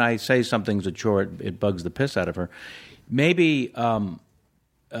when I say something's a chore, it bugs the piss out of her. Maybe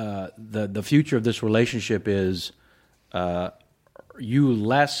the future of this relationship is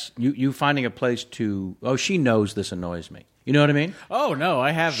you finding a place to, she knows this annoys me. You know what I mean? Oh no, I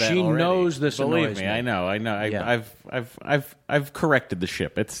have that. She already. knows this Believe annoys me, me. I know. Yeah. I've corrected the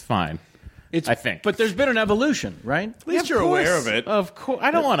ship. It's fine. I think. But there's been an evolution, right? At least you're aware of it. Of course.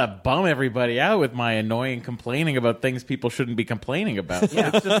 I don't want to bum everybody out with my annoying complaining about things people shouldn't be complaining about.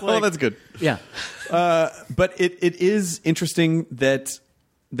 Yeah. It's just Well, like, that's good. Yeah. But it is interesting that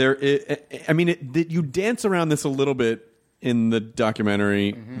that you dance around this a little bit in the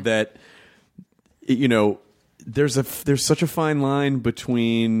documentary. That there's such a fine line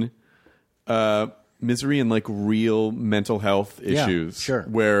between misery and like real mental health issues. Sure.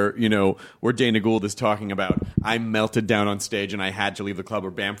 Where Dana Gould is talking about, I melted down on stage and I had to leave the club, or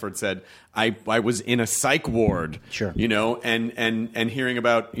Bamford said I was in a psych ward. Sure. And hearing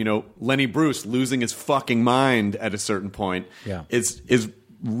about Lenny Bruce losing his fucking mind at a certain point. Yeah. is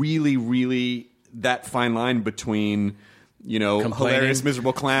really, really that fine line between hilarious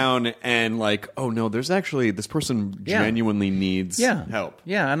miserable clown and like, oh no, there's actually this person genuinely needs help.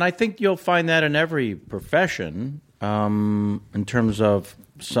 Yeah, and I think you'll find that in every profession, in terms of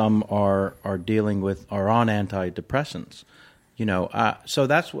some are dealing with, are on antidepressants. So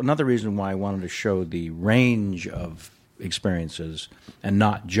that's another reason why I wanted to show the range of experiences and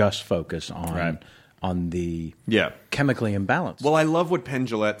not just focus on the chemically imbalanced. Well, I love what Penn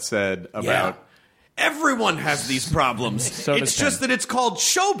Jillette said about everyone has these problems. It's just that it's called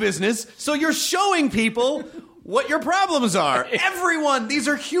show business, so you're showing people what your problems are. Everyone, these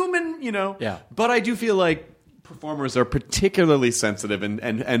are human, Yeah. But I do feel like performers are particularly sensitive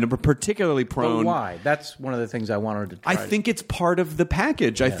and particularly prone. But why? That's one of the things I wanted to try. I think it's part of the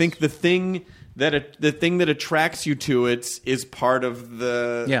package. Yes. I think the thing that attracts you to it is part of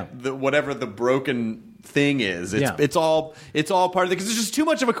the whatever the broken thing is. It's all part of it, because it's just too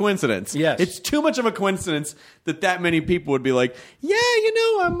much of a coincidence. Yes. It's too much of a coincidence that many people would be like,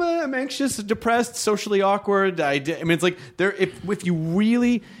 I'm anxious, depressed, socially awkward. It's like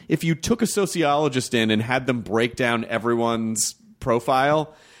if you took a sociologist in and had them break down everyone's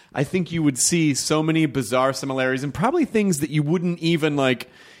profile, I think you would see so many bizarre similarities and probably things that you wouldn't even like.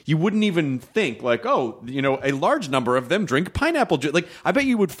 You wouldn't even think like, a large number of them drink pineapple juice. Like, I bet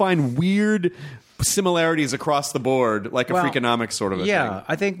you would find weird similarities across the board, like a Freakonomics sort of a thing. Yeah,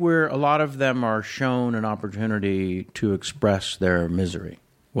 I think a lot of them are shown an opportunity to express their misery,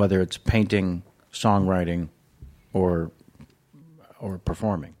 whether it's painting, songwriting, or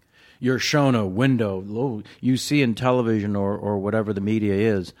performing. You're shown a window. You see in television or whatever the media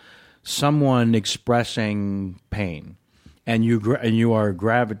is, someone expressing pain. And you are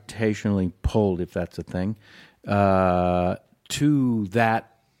gravitationally pulled, if that's a thing, to that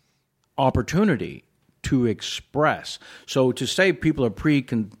opportunity to express. So to say people are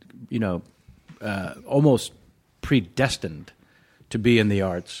almost predestined to be in the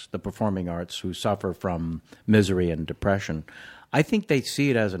arts, the performing arts, who suffer from misery and depression, I think they see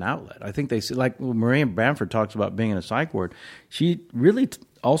it as an outlet. I think they see, like Maria Bamford talks about being in a psych ward. She really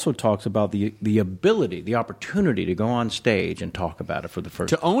also talks about the ability, the opportunity to go on stage and talk about it for the first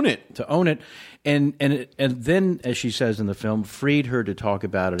time. To own it. And then, as she says in the film, freed her to talk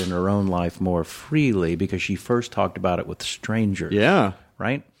about it in her own life more freely, because she first talked about it with strangers. Yeah.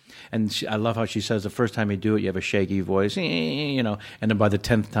 Right? And I love how she says the first time you do it, you have a shaky voice, and then by the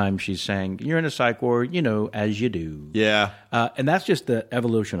 10th time she's saying, you're in a psych ward, as you do. Yeah. And that's just the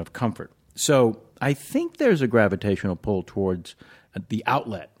evolution of comfort. So I think there's a gravitational pull towards the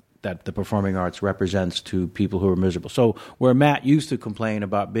outlet that the performing arts represents to people who are miserable. So where Matt used to complain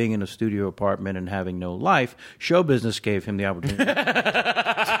about being in a studio apartment and having no life, show business gave him the opportunity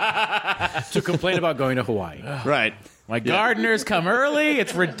to complain about going to Hawaii. Right. My gardeners come early.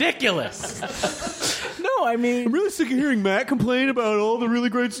 It's ridiculous. No, I mean... I'm really sick of hearing Matt complain about all the really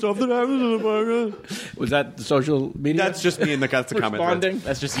great stuff that happens in the podcast. Was that the social media? That's just me in the comment thread. Responding?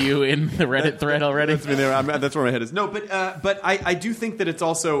 That's just you in the Reddit thread already. That's me there. That's where my head is. No, but I do think that it's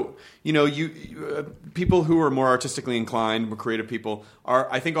also, you know, people who are more artistically inclined, more creative people,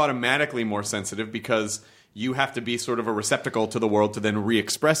 are, I think, automatically more sensitive because you have to be sort of a receptacle to the world to then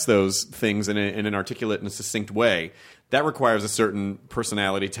re-express those things in an articulate and a succinct way. That requires a certain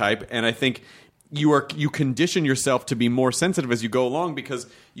personality type, and I think you condition yourself to be more sensitive as you go along because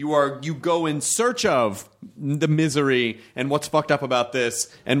you go in search of the misery and what's fucked up about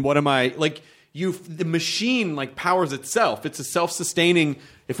this and what am I like. The machine like powers itself. It's a self-sustaining.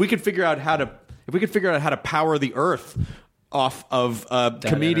 If we could figure out how to power the earth off of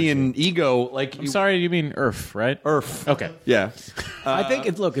comedian energy. Ego, like I'm sorry, you mean Earth, right? Earth. Okay. Yeah. I think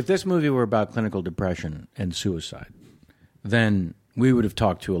if this movie were about clinical depression and suicide, then we would have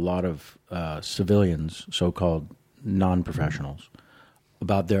talked to a lot of civilians, so-called non-professionals,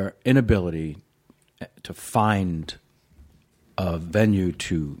 about their inability to find a venue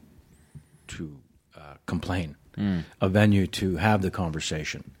to complain, a venue to have the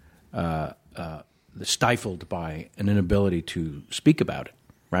conversation, stifled by an inability to speak about it,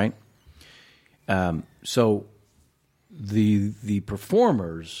 right? So the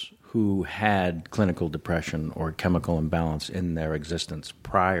performers who had clinical depression or chemical imbalance in their existence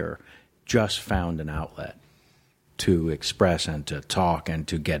prior just found an outlet to express and to talk and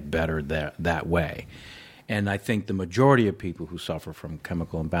to get better that way. And I think the majority of people who suffer from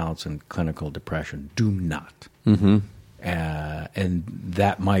chemical imbalance and clinical depression do not. Mm-hmm. And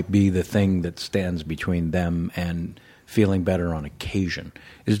that might be the thing that stands between them and feeling better on occasion,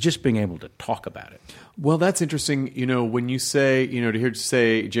 is just being able to talk about it. Well, that's interesting. You know, when you say, you know, to hear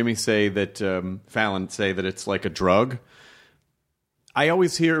Jimmy say that, Fallon say that it's like a drug, I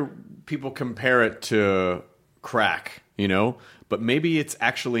always hear people compare it to crack, you know, but maybe it's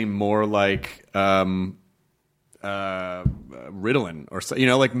actually more like Ritalin or so, you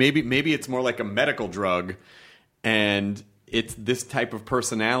know, like maybe it's more like a medical drug, and it's this type of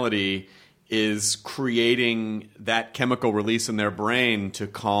personality is creating that chemical release in their brain to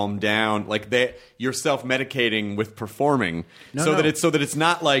calm down. Like you're self-medicating with performing, so that it's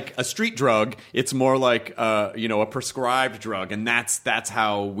not like a street drug. It's more like a prescribed drug, and that's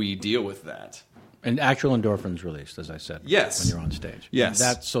how we deal with that. And actual endorphins released, as I said. Yes, when you're on stage. Yes,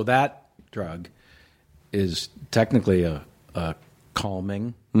 that drug is technically a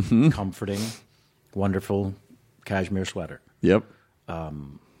calming, comforting, wonderful cashmere sweater. Yep.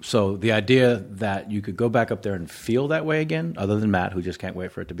 So the idea that you could go back up there and feel that way again, other than Matt, who just can't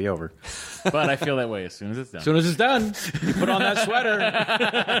wait for it to be over. But I feel that way as soon as it's done. As soon as it's done, you put on that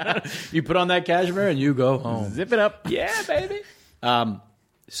sweater, you put on that cashmere, and you go home. Zip it up. Yeah, baby.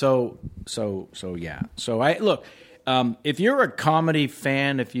 So yeah. So look. If you're a comedy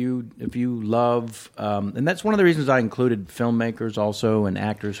fan, if you love, and that's one of the reasons I included filmmakers also and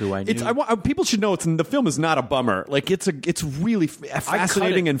actors who I knew. People should know the film is not a bummer. Like it's really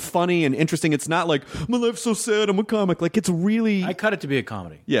fascinating and funny and interesting. It's not like my life's so sad, I'm a comic. Like it's really. I cut it to be a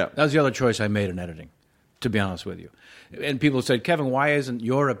comedy. Yeah, that was the other choice I made in editing, to be honest with you. And people said, Kevin, why isn't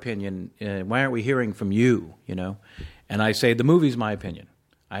your opinion? Why aren't we hearing from you? You know, and I say the movie's my opinion.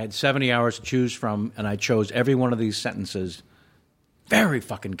 I had 70 hours to choose from, and I chose every one of these sentences very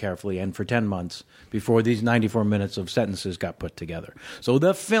fucking carefully and for 10 months before these 94 minutes of sentences got put together. So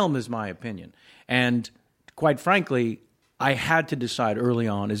the film is my opinion. And quite frankly, I had to decide early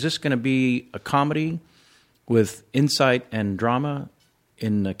on, is this going to be a comedy with insight and drama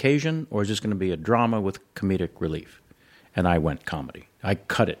in occasion, or is this going to be a drama with comedic relief? And I went comedy. I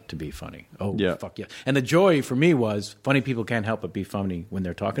cut it to be funny. Oh, yeah. Fuck yeah. And the joy for me was funny people can't help but be funny when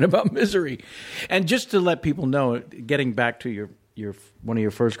they're talking about misery. And just to let people know, getting back to your one of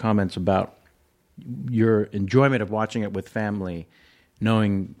your first comments about your enjoyment of watching it with family,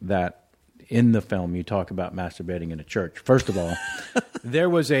 knowing that in the film you talk about masturbating in a church. First of all, there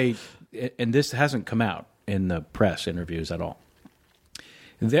was and this hasn't come out in the press interviews at all.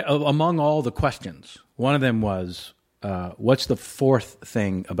 Among all the questions, one of them was, what's the fourth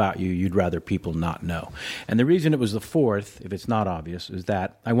thing about you you'd rather people not know? And the reason it was the fourth, if it's not obvious, is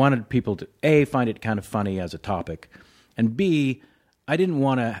that I wanted people to, A, find it kind of funny as a topic, and B, I didn't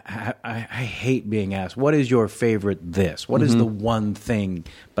want to, I hate being asked, what is your favorite this? What is the one thing?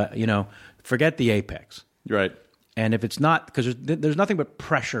 But, forget the apex. Right. And if it's not, because there's nothing but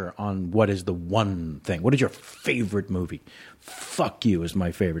pressure on what is the one thing. What is your favorite movie? Fuck You is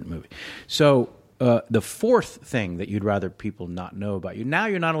my favorite movie. So the fourth thing that you'd rather people not know about you, now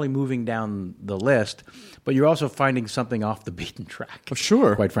you're not only moving down the list, but you're also finding something off the beaten track.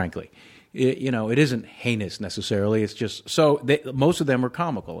 Sure. Quite frankly. It isn't heinous necessarily. It's just, most of them are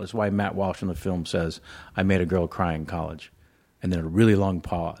comical. That's why Matt Walsh in the film says, I made a girl cry in college. And then a really long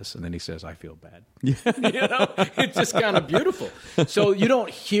pause, and then he says, I feel bad. It's just kind of beautiful. So you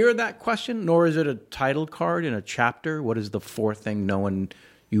don't hear that question, nor is it a title card in a chapter. What is the fourth thing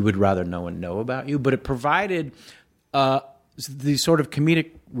you would rather no one know about you? But it provided these sort of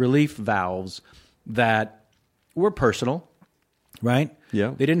comedic relief valves that were personal, right?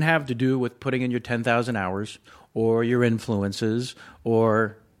 Yeah. They didn't have to do with putting in your 10,000 hours or your influences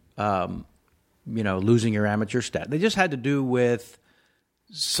or losing your amateur stat. They just had to do with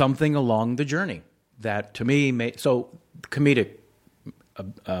something along the journey that, to me, comedic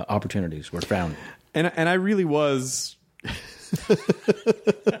opportunities were found. And I really was. I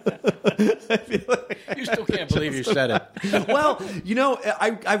feel like you still can't believe you said it. Well,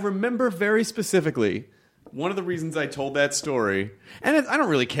 I remember very specifically one of the reasons I told that story, and I don't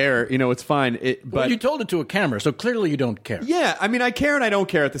really care, it's fine. But you told it to a camera, so clearly you don't care. Yeah, I mean, I care and I don't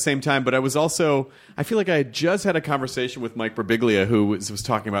care at the same time, but I feel like I had just had a conversation with Mike Birbiglia, who was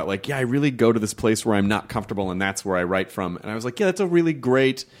talking about, like, I really go to this place where I'm not comfortable, and that's where I write from. And I was like, yeah, that's a really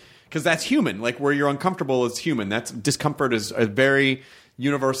great, because that's human. Like, where you're uncomfortable is human. Discomfort is a very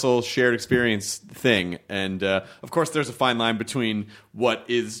universal shared experience thing. And, of course, there's a fine line between what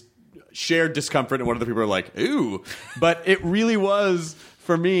is shared discomfort and what other people are like, ooh. But it really was,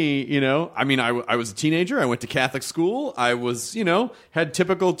 for me, I mean, I was a teenager. I went to Catholic school. I was, had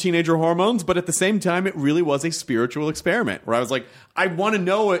typical teenager hormones. But at the same time, it really was a spiritual experiment where I was like, I want to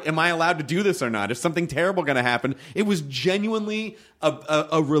know, am I allowed to do this or not? Is something terrible going to happen? It was genuinely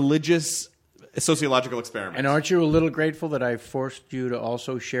a religious sociological experiment. And aren't you a little grateful that I forced you to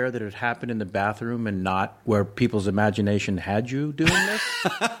also share that it happened in the bathroom and not where people's imagination had you doing this?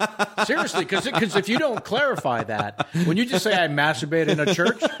 Seriously, because if you don't clarify that, when you just say I masturbate in a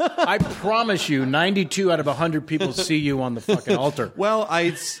church, I promise you 92 out of 100 people see you on the fucking altar. Well,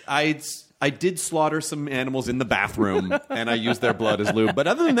 I did slaughter some animals in the bathroom, and I used their blood as lube. But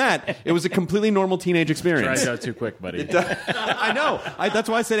other than that, it was a completely normal teenage experience. Try to go too quick, buddy. I know. That's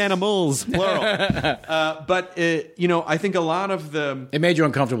why I said animals, plural. But I think a lot of the... It made you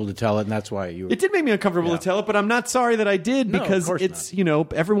uncomfortable to tell it, and that's why you... It did make me uncomfortable to tell it, but I'm not sorry that I did, because it's,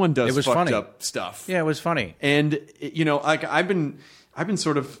 everyone does fucked funny. up stuff. Yeah, it was funny. And, like, I've been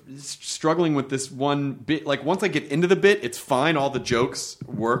sort of struggling with this one bit. Like, once I get into the bit, it's fine. All the jokes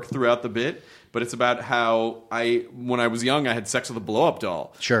work throughout the bit. But it's about how when I was young, I had sex with a blow-up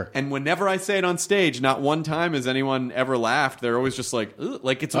doll. Sure. And whenever I say it on stage, not one time has anyone ever laughed. They're always just like, ugh,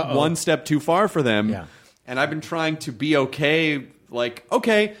 like it's one step too far for them. Yeah. And I've been trying to be okay. Like,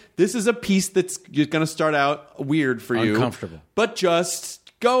 okay, this is a piece that's going to start out weird for you. Uncomfortable. But just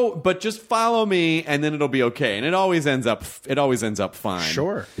follow me, and then it'll be okay. And it always ends up fine.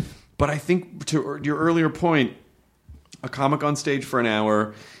 Sure. But I think, to your earlier point, a comic on stage for an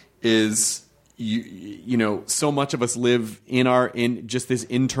hour is, so much of us live in just this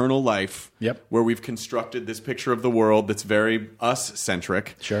internal life. Yep. Where we've constructed this picture of the world that's very us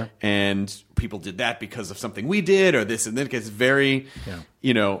centric. Sure. And people did that because of something we did, or this and that. It's very,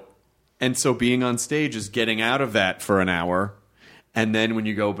 and so being on stage is getting out of that for an hour. And then when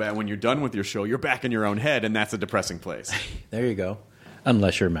you go back, when you're done with your show, you're back in your own head, and that's a depressing place. There you go.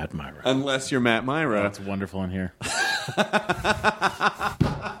 Unless you're Matt Myra. Unless you're Matt Myra. Oh, it's wonderful in here.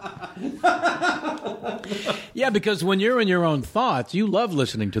 Yeah, because when you're in your own thoughts, you love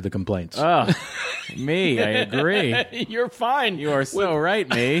listening to the complaints. Oh, me, I agree. You're fine. You are so right,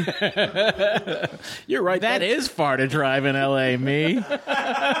 me. You're right. That is far to drive in L.A., me.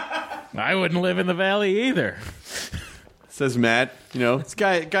 I wouldn't live in the Valley either. Says Matt, this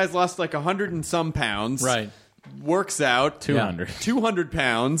guy's lost like 100 and some pounds. Right. Works out. 200. 200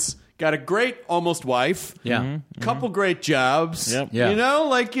 pounds. Got a great almost wife. Yeah. Couple great jobs. Yep.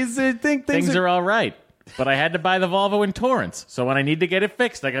 Yeah. Things are all right. But I had to buy the Volvo in Torrance. So when I need to get it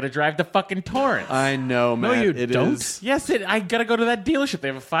fixed, I got to drive to fucking Torrance. I know, Matt. No, you it don't. Is. Yes, I got to go to that dealership. They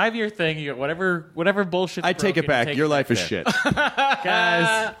have a 5-year thing. You get whatever bullshit. I take it back. Your life is shit.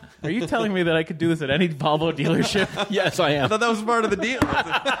 Guys, are you telling me that I could do this at any Volvo dealership? Yes, I am. I thought that was part of the deal.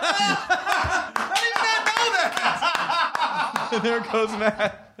 There goes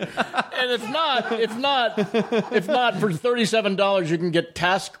Matt. And if not for $37, you can get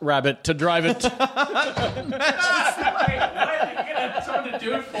TaskRabbit to drive it. Wait, you gonna turn the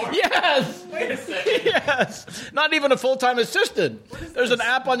do it for you? Yes. Wait a second. Yes. Not even a full-time assistant. There's an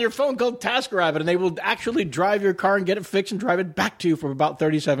app on your phone called TaskRabbit, and they will actually drive your car and get it fixed and drive it back to you for about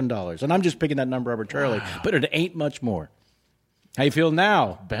 $37. And I'm just picking that number arbitrarily, but it ain't much more. How you feel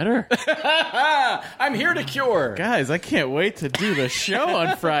now? Better. I'm here to cure. Guys, I can't wait to do the show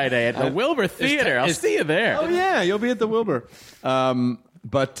on Friday at the Wilbur Theater. I'll see you there. Oh yeah, you'll be at the Wilbur.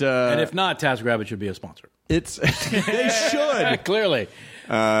 But And if not, TaskRabbit should be a sponsor. it's they should. Clearly.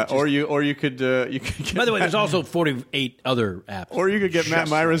 Or you could get By the way, there's also 48 other apps. or you could get Matt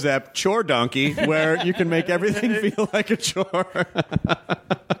Myra's app Chore Donkey, where you can make everything feel like a chore.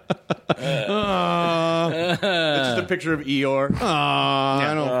 It's just a picture of Eeyore.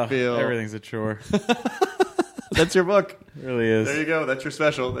 I don't feel Everything's a chore. That's your book. It really is. There you go. That's your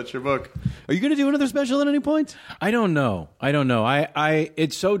special. That's your book. Are you going to do another special at any point? I don't know. I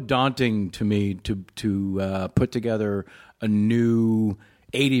it's so daunting to me to put together a new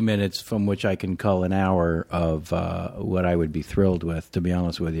 80 minutes from which I can cull an hour of what I would be thrilled with, to be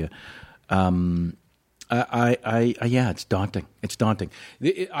honest with you. It's daunting. It's daunting.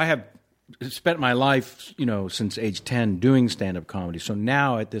 I have spent my life, since age 10 doing stand-up comedy. So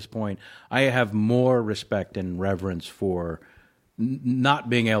now at this point, I have more respect and reverence for not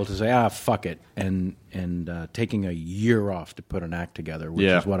being able to say, fuck it, and taking a year off to put an act together, which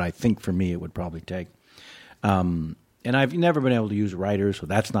is what I think for me it would probably take. And I've never been able to use writers, so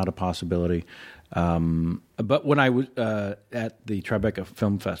that's not a possibility. But when I was at the Tribeca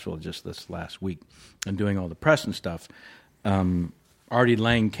Film Festival just this last week and doing all the press and stuff, Artie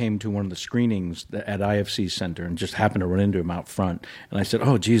Lang came to one of the screenings at IFC Center and just happened to run into him out front. And I said,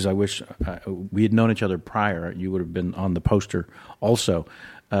 oh, geez, I wish we had known each other prior. You would have been on the poster also,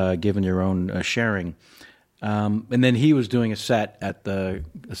 given your own sharing. And then he was doing a set at the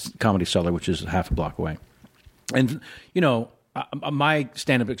Comedy Cellar, which is half a block away. And, my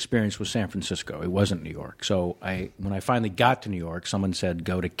stand-up experience was San Francisco. It wasn't New York. So when I finally got to New York, someone said,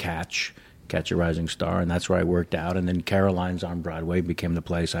 go to Catch a Rising Star, and that's where I worked out. And then Caroline's on Broadway became the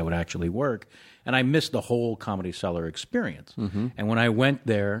place I would actually work. And I missed the whole Comedy Cellar experience. Mm-hmm. And when I went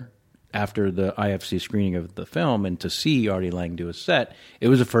there after the IFC screening of the film and to see Artie Lang do a set, it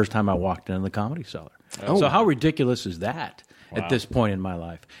was the first time I walked into the Comedy Cellar. Oh. So how ridiculous is that at this point in my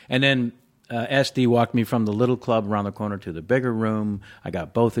life? And then SD walked me from the little club around the corner to the bigger room. I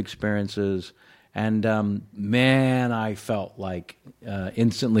got both experiences. And, man, I felt like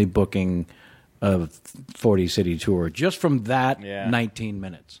instantly booking a 40-city tour just from that 19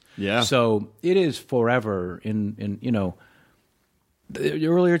 minutes. Yeah. So it is forever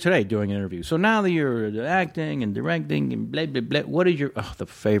earlier today doing an interview. So now that you're acting and directing and blah, blah, blah, what is your the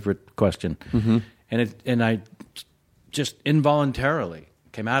favorite question? Mm-hmm. And I just involuntarily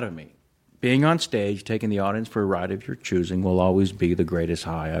came out of me. Being on stage, taking the audience for a ride of your choosing will always be the greatest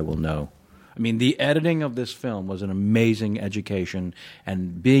high I will know. I mean, the editing of this film was an amazing education,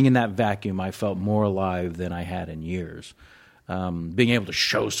 and being in that vacuum, I felt more alive than I had in years. Being able to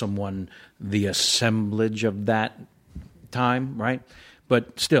show someone the assemblage of that time, right?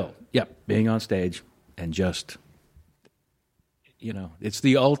 But still, being on stage and just, it's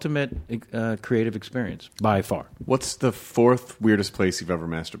the ultimate creative experience by far. What's the fourth weirdest place you've ever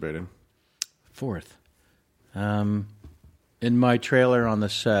masturbated? Fourth. In my trailer on the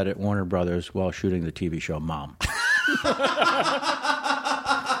set at Warner Brothers while shooting the TV show Mom.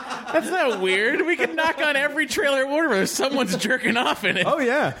 That's not weird. We can knock on every trailer at Warner Brothers. Someone's jerking off in it. Oh,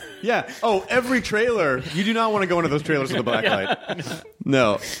 yeah. Yeah. Oh, every trailer. You do not want to go into those trailers with a black light.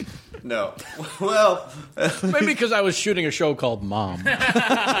 No. Well, maybe because I was shooting a show called Mom.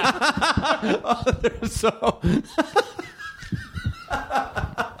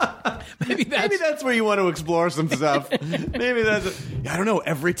 Maybe that's where you want to explore some stuff. Maybe I don't know.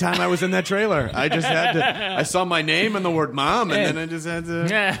 Every time I was in that trailer, I just had to. I saw my name and the word mom, and then I just had to.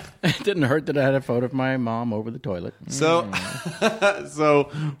 Yeah. It didn't hurt that I had a photo of my mom over the toilet. So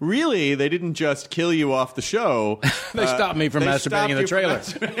really, they didn't just kill you off the show. They stopped me from masturbating in the trailer.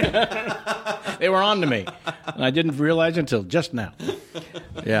 They were on to me, and I didn't realize until just now.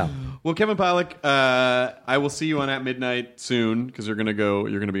 Yeah. Well, Kevin Pollak, I will see you on At Midnight soon because you're going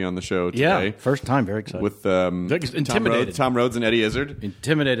to be on the show today. Yeah, first time, very excited. With intimidated. Tom Rhodes and Eddie Izzard.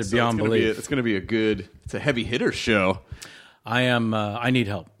 Intimidated beyond belief. It's going to be it's a heavy hitter show. I am. I need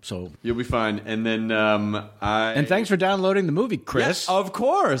help, so you'll be fine. And then and thanks for downloading the movie, Chris. Yes, of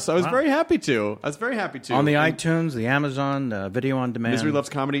course. I was very happy to. On the iTunes, the Amazon, video on demand. Misery Loves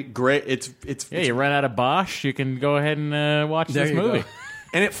Comedy. Great. It's you run out of Bosch, you can go ahead and watch this movie.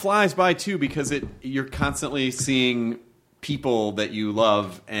 And it flies by too because you're constantly seeing people that you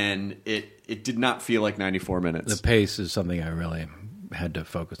love, and it did not feel like 94 minutes. The pace is something I really had to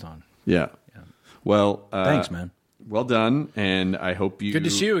focus on. Yeah. Well, Thanks, man. Well done, and I hope you... Good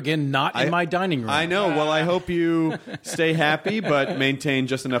to see you again, not in my dining room. I know. Well, I hope you stay happy, but maintain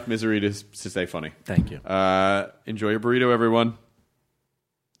just enough misery to stay funny. Thank you. Enjoy your burrito, everyone.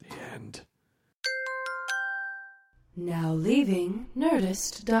 The end. Now leaving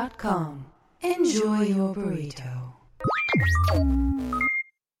Nerdist.com. Enjoy your burrito.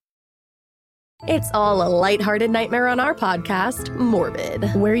 It's all a lighthearted nightmare on our podcast,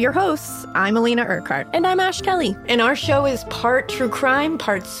 Morbid. We're your hosts. I'm Alina Urquhart. And I'm Ash Kelly. And our show is part true crime,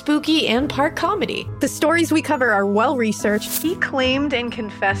 part spooky, and part comedy. The stories we cover are well-researched. He claimed and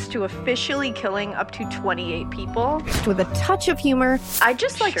confessed to officially killing up to 28 people. With a touch of humor. I'd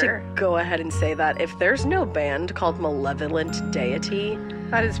just like to go ahead and say that if there's no band called Malevolent Deity,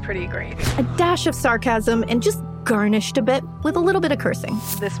 that is pretty great. A dash of sarcasm and just garnished a bit with a little bit of cursing.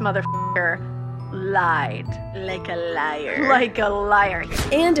 This motherfucker lied. Like a liar. Like a liar.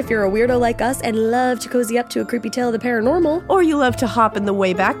 And if you're a weirdo like us and love to cozy up to a creepy tale of the paranormal, Or you love to hop in the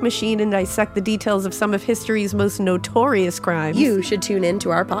Wayback Machine and dissect the details of some of history's most notorious crimes, you should tune in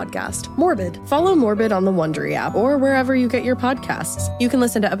to our podcast, Morbid. Follow Morbid on the Wondery app or wherever you get your podcasts. You can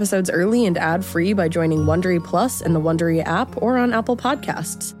listen to episodes early and ad-free by joining Wondery Plus in the Wondery app or on Apple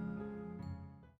Podcasts.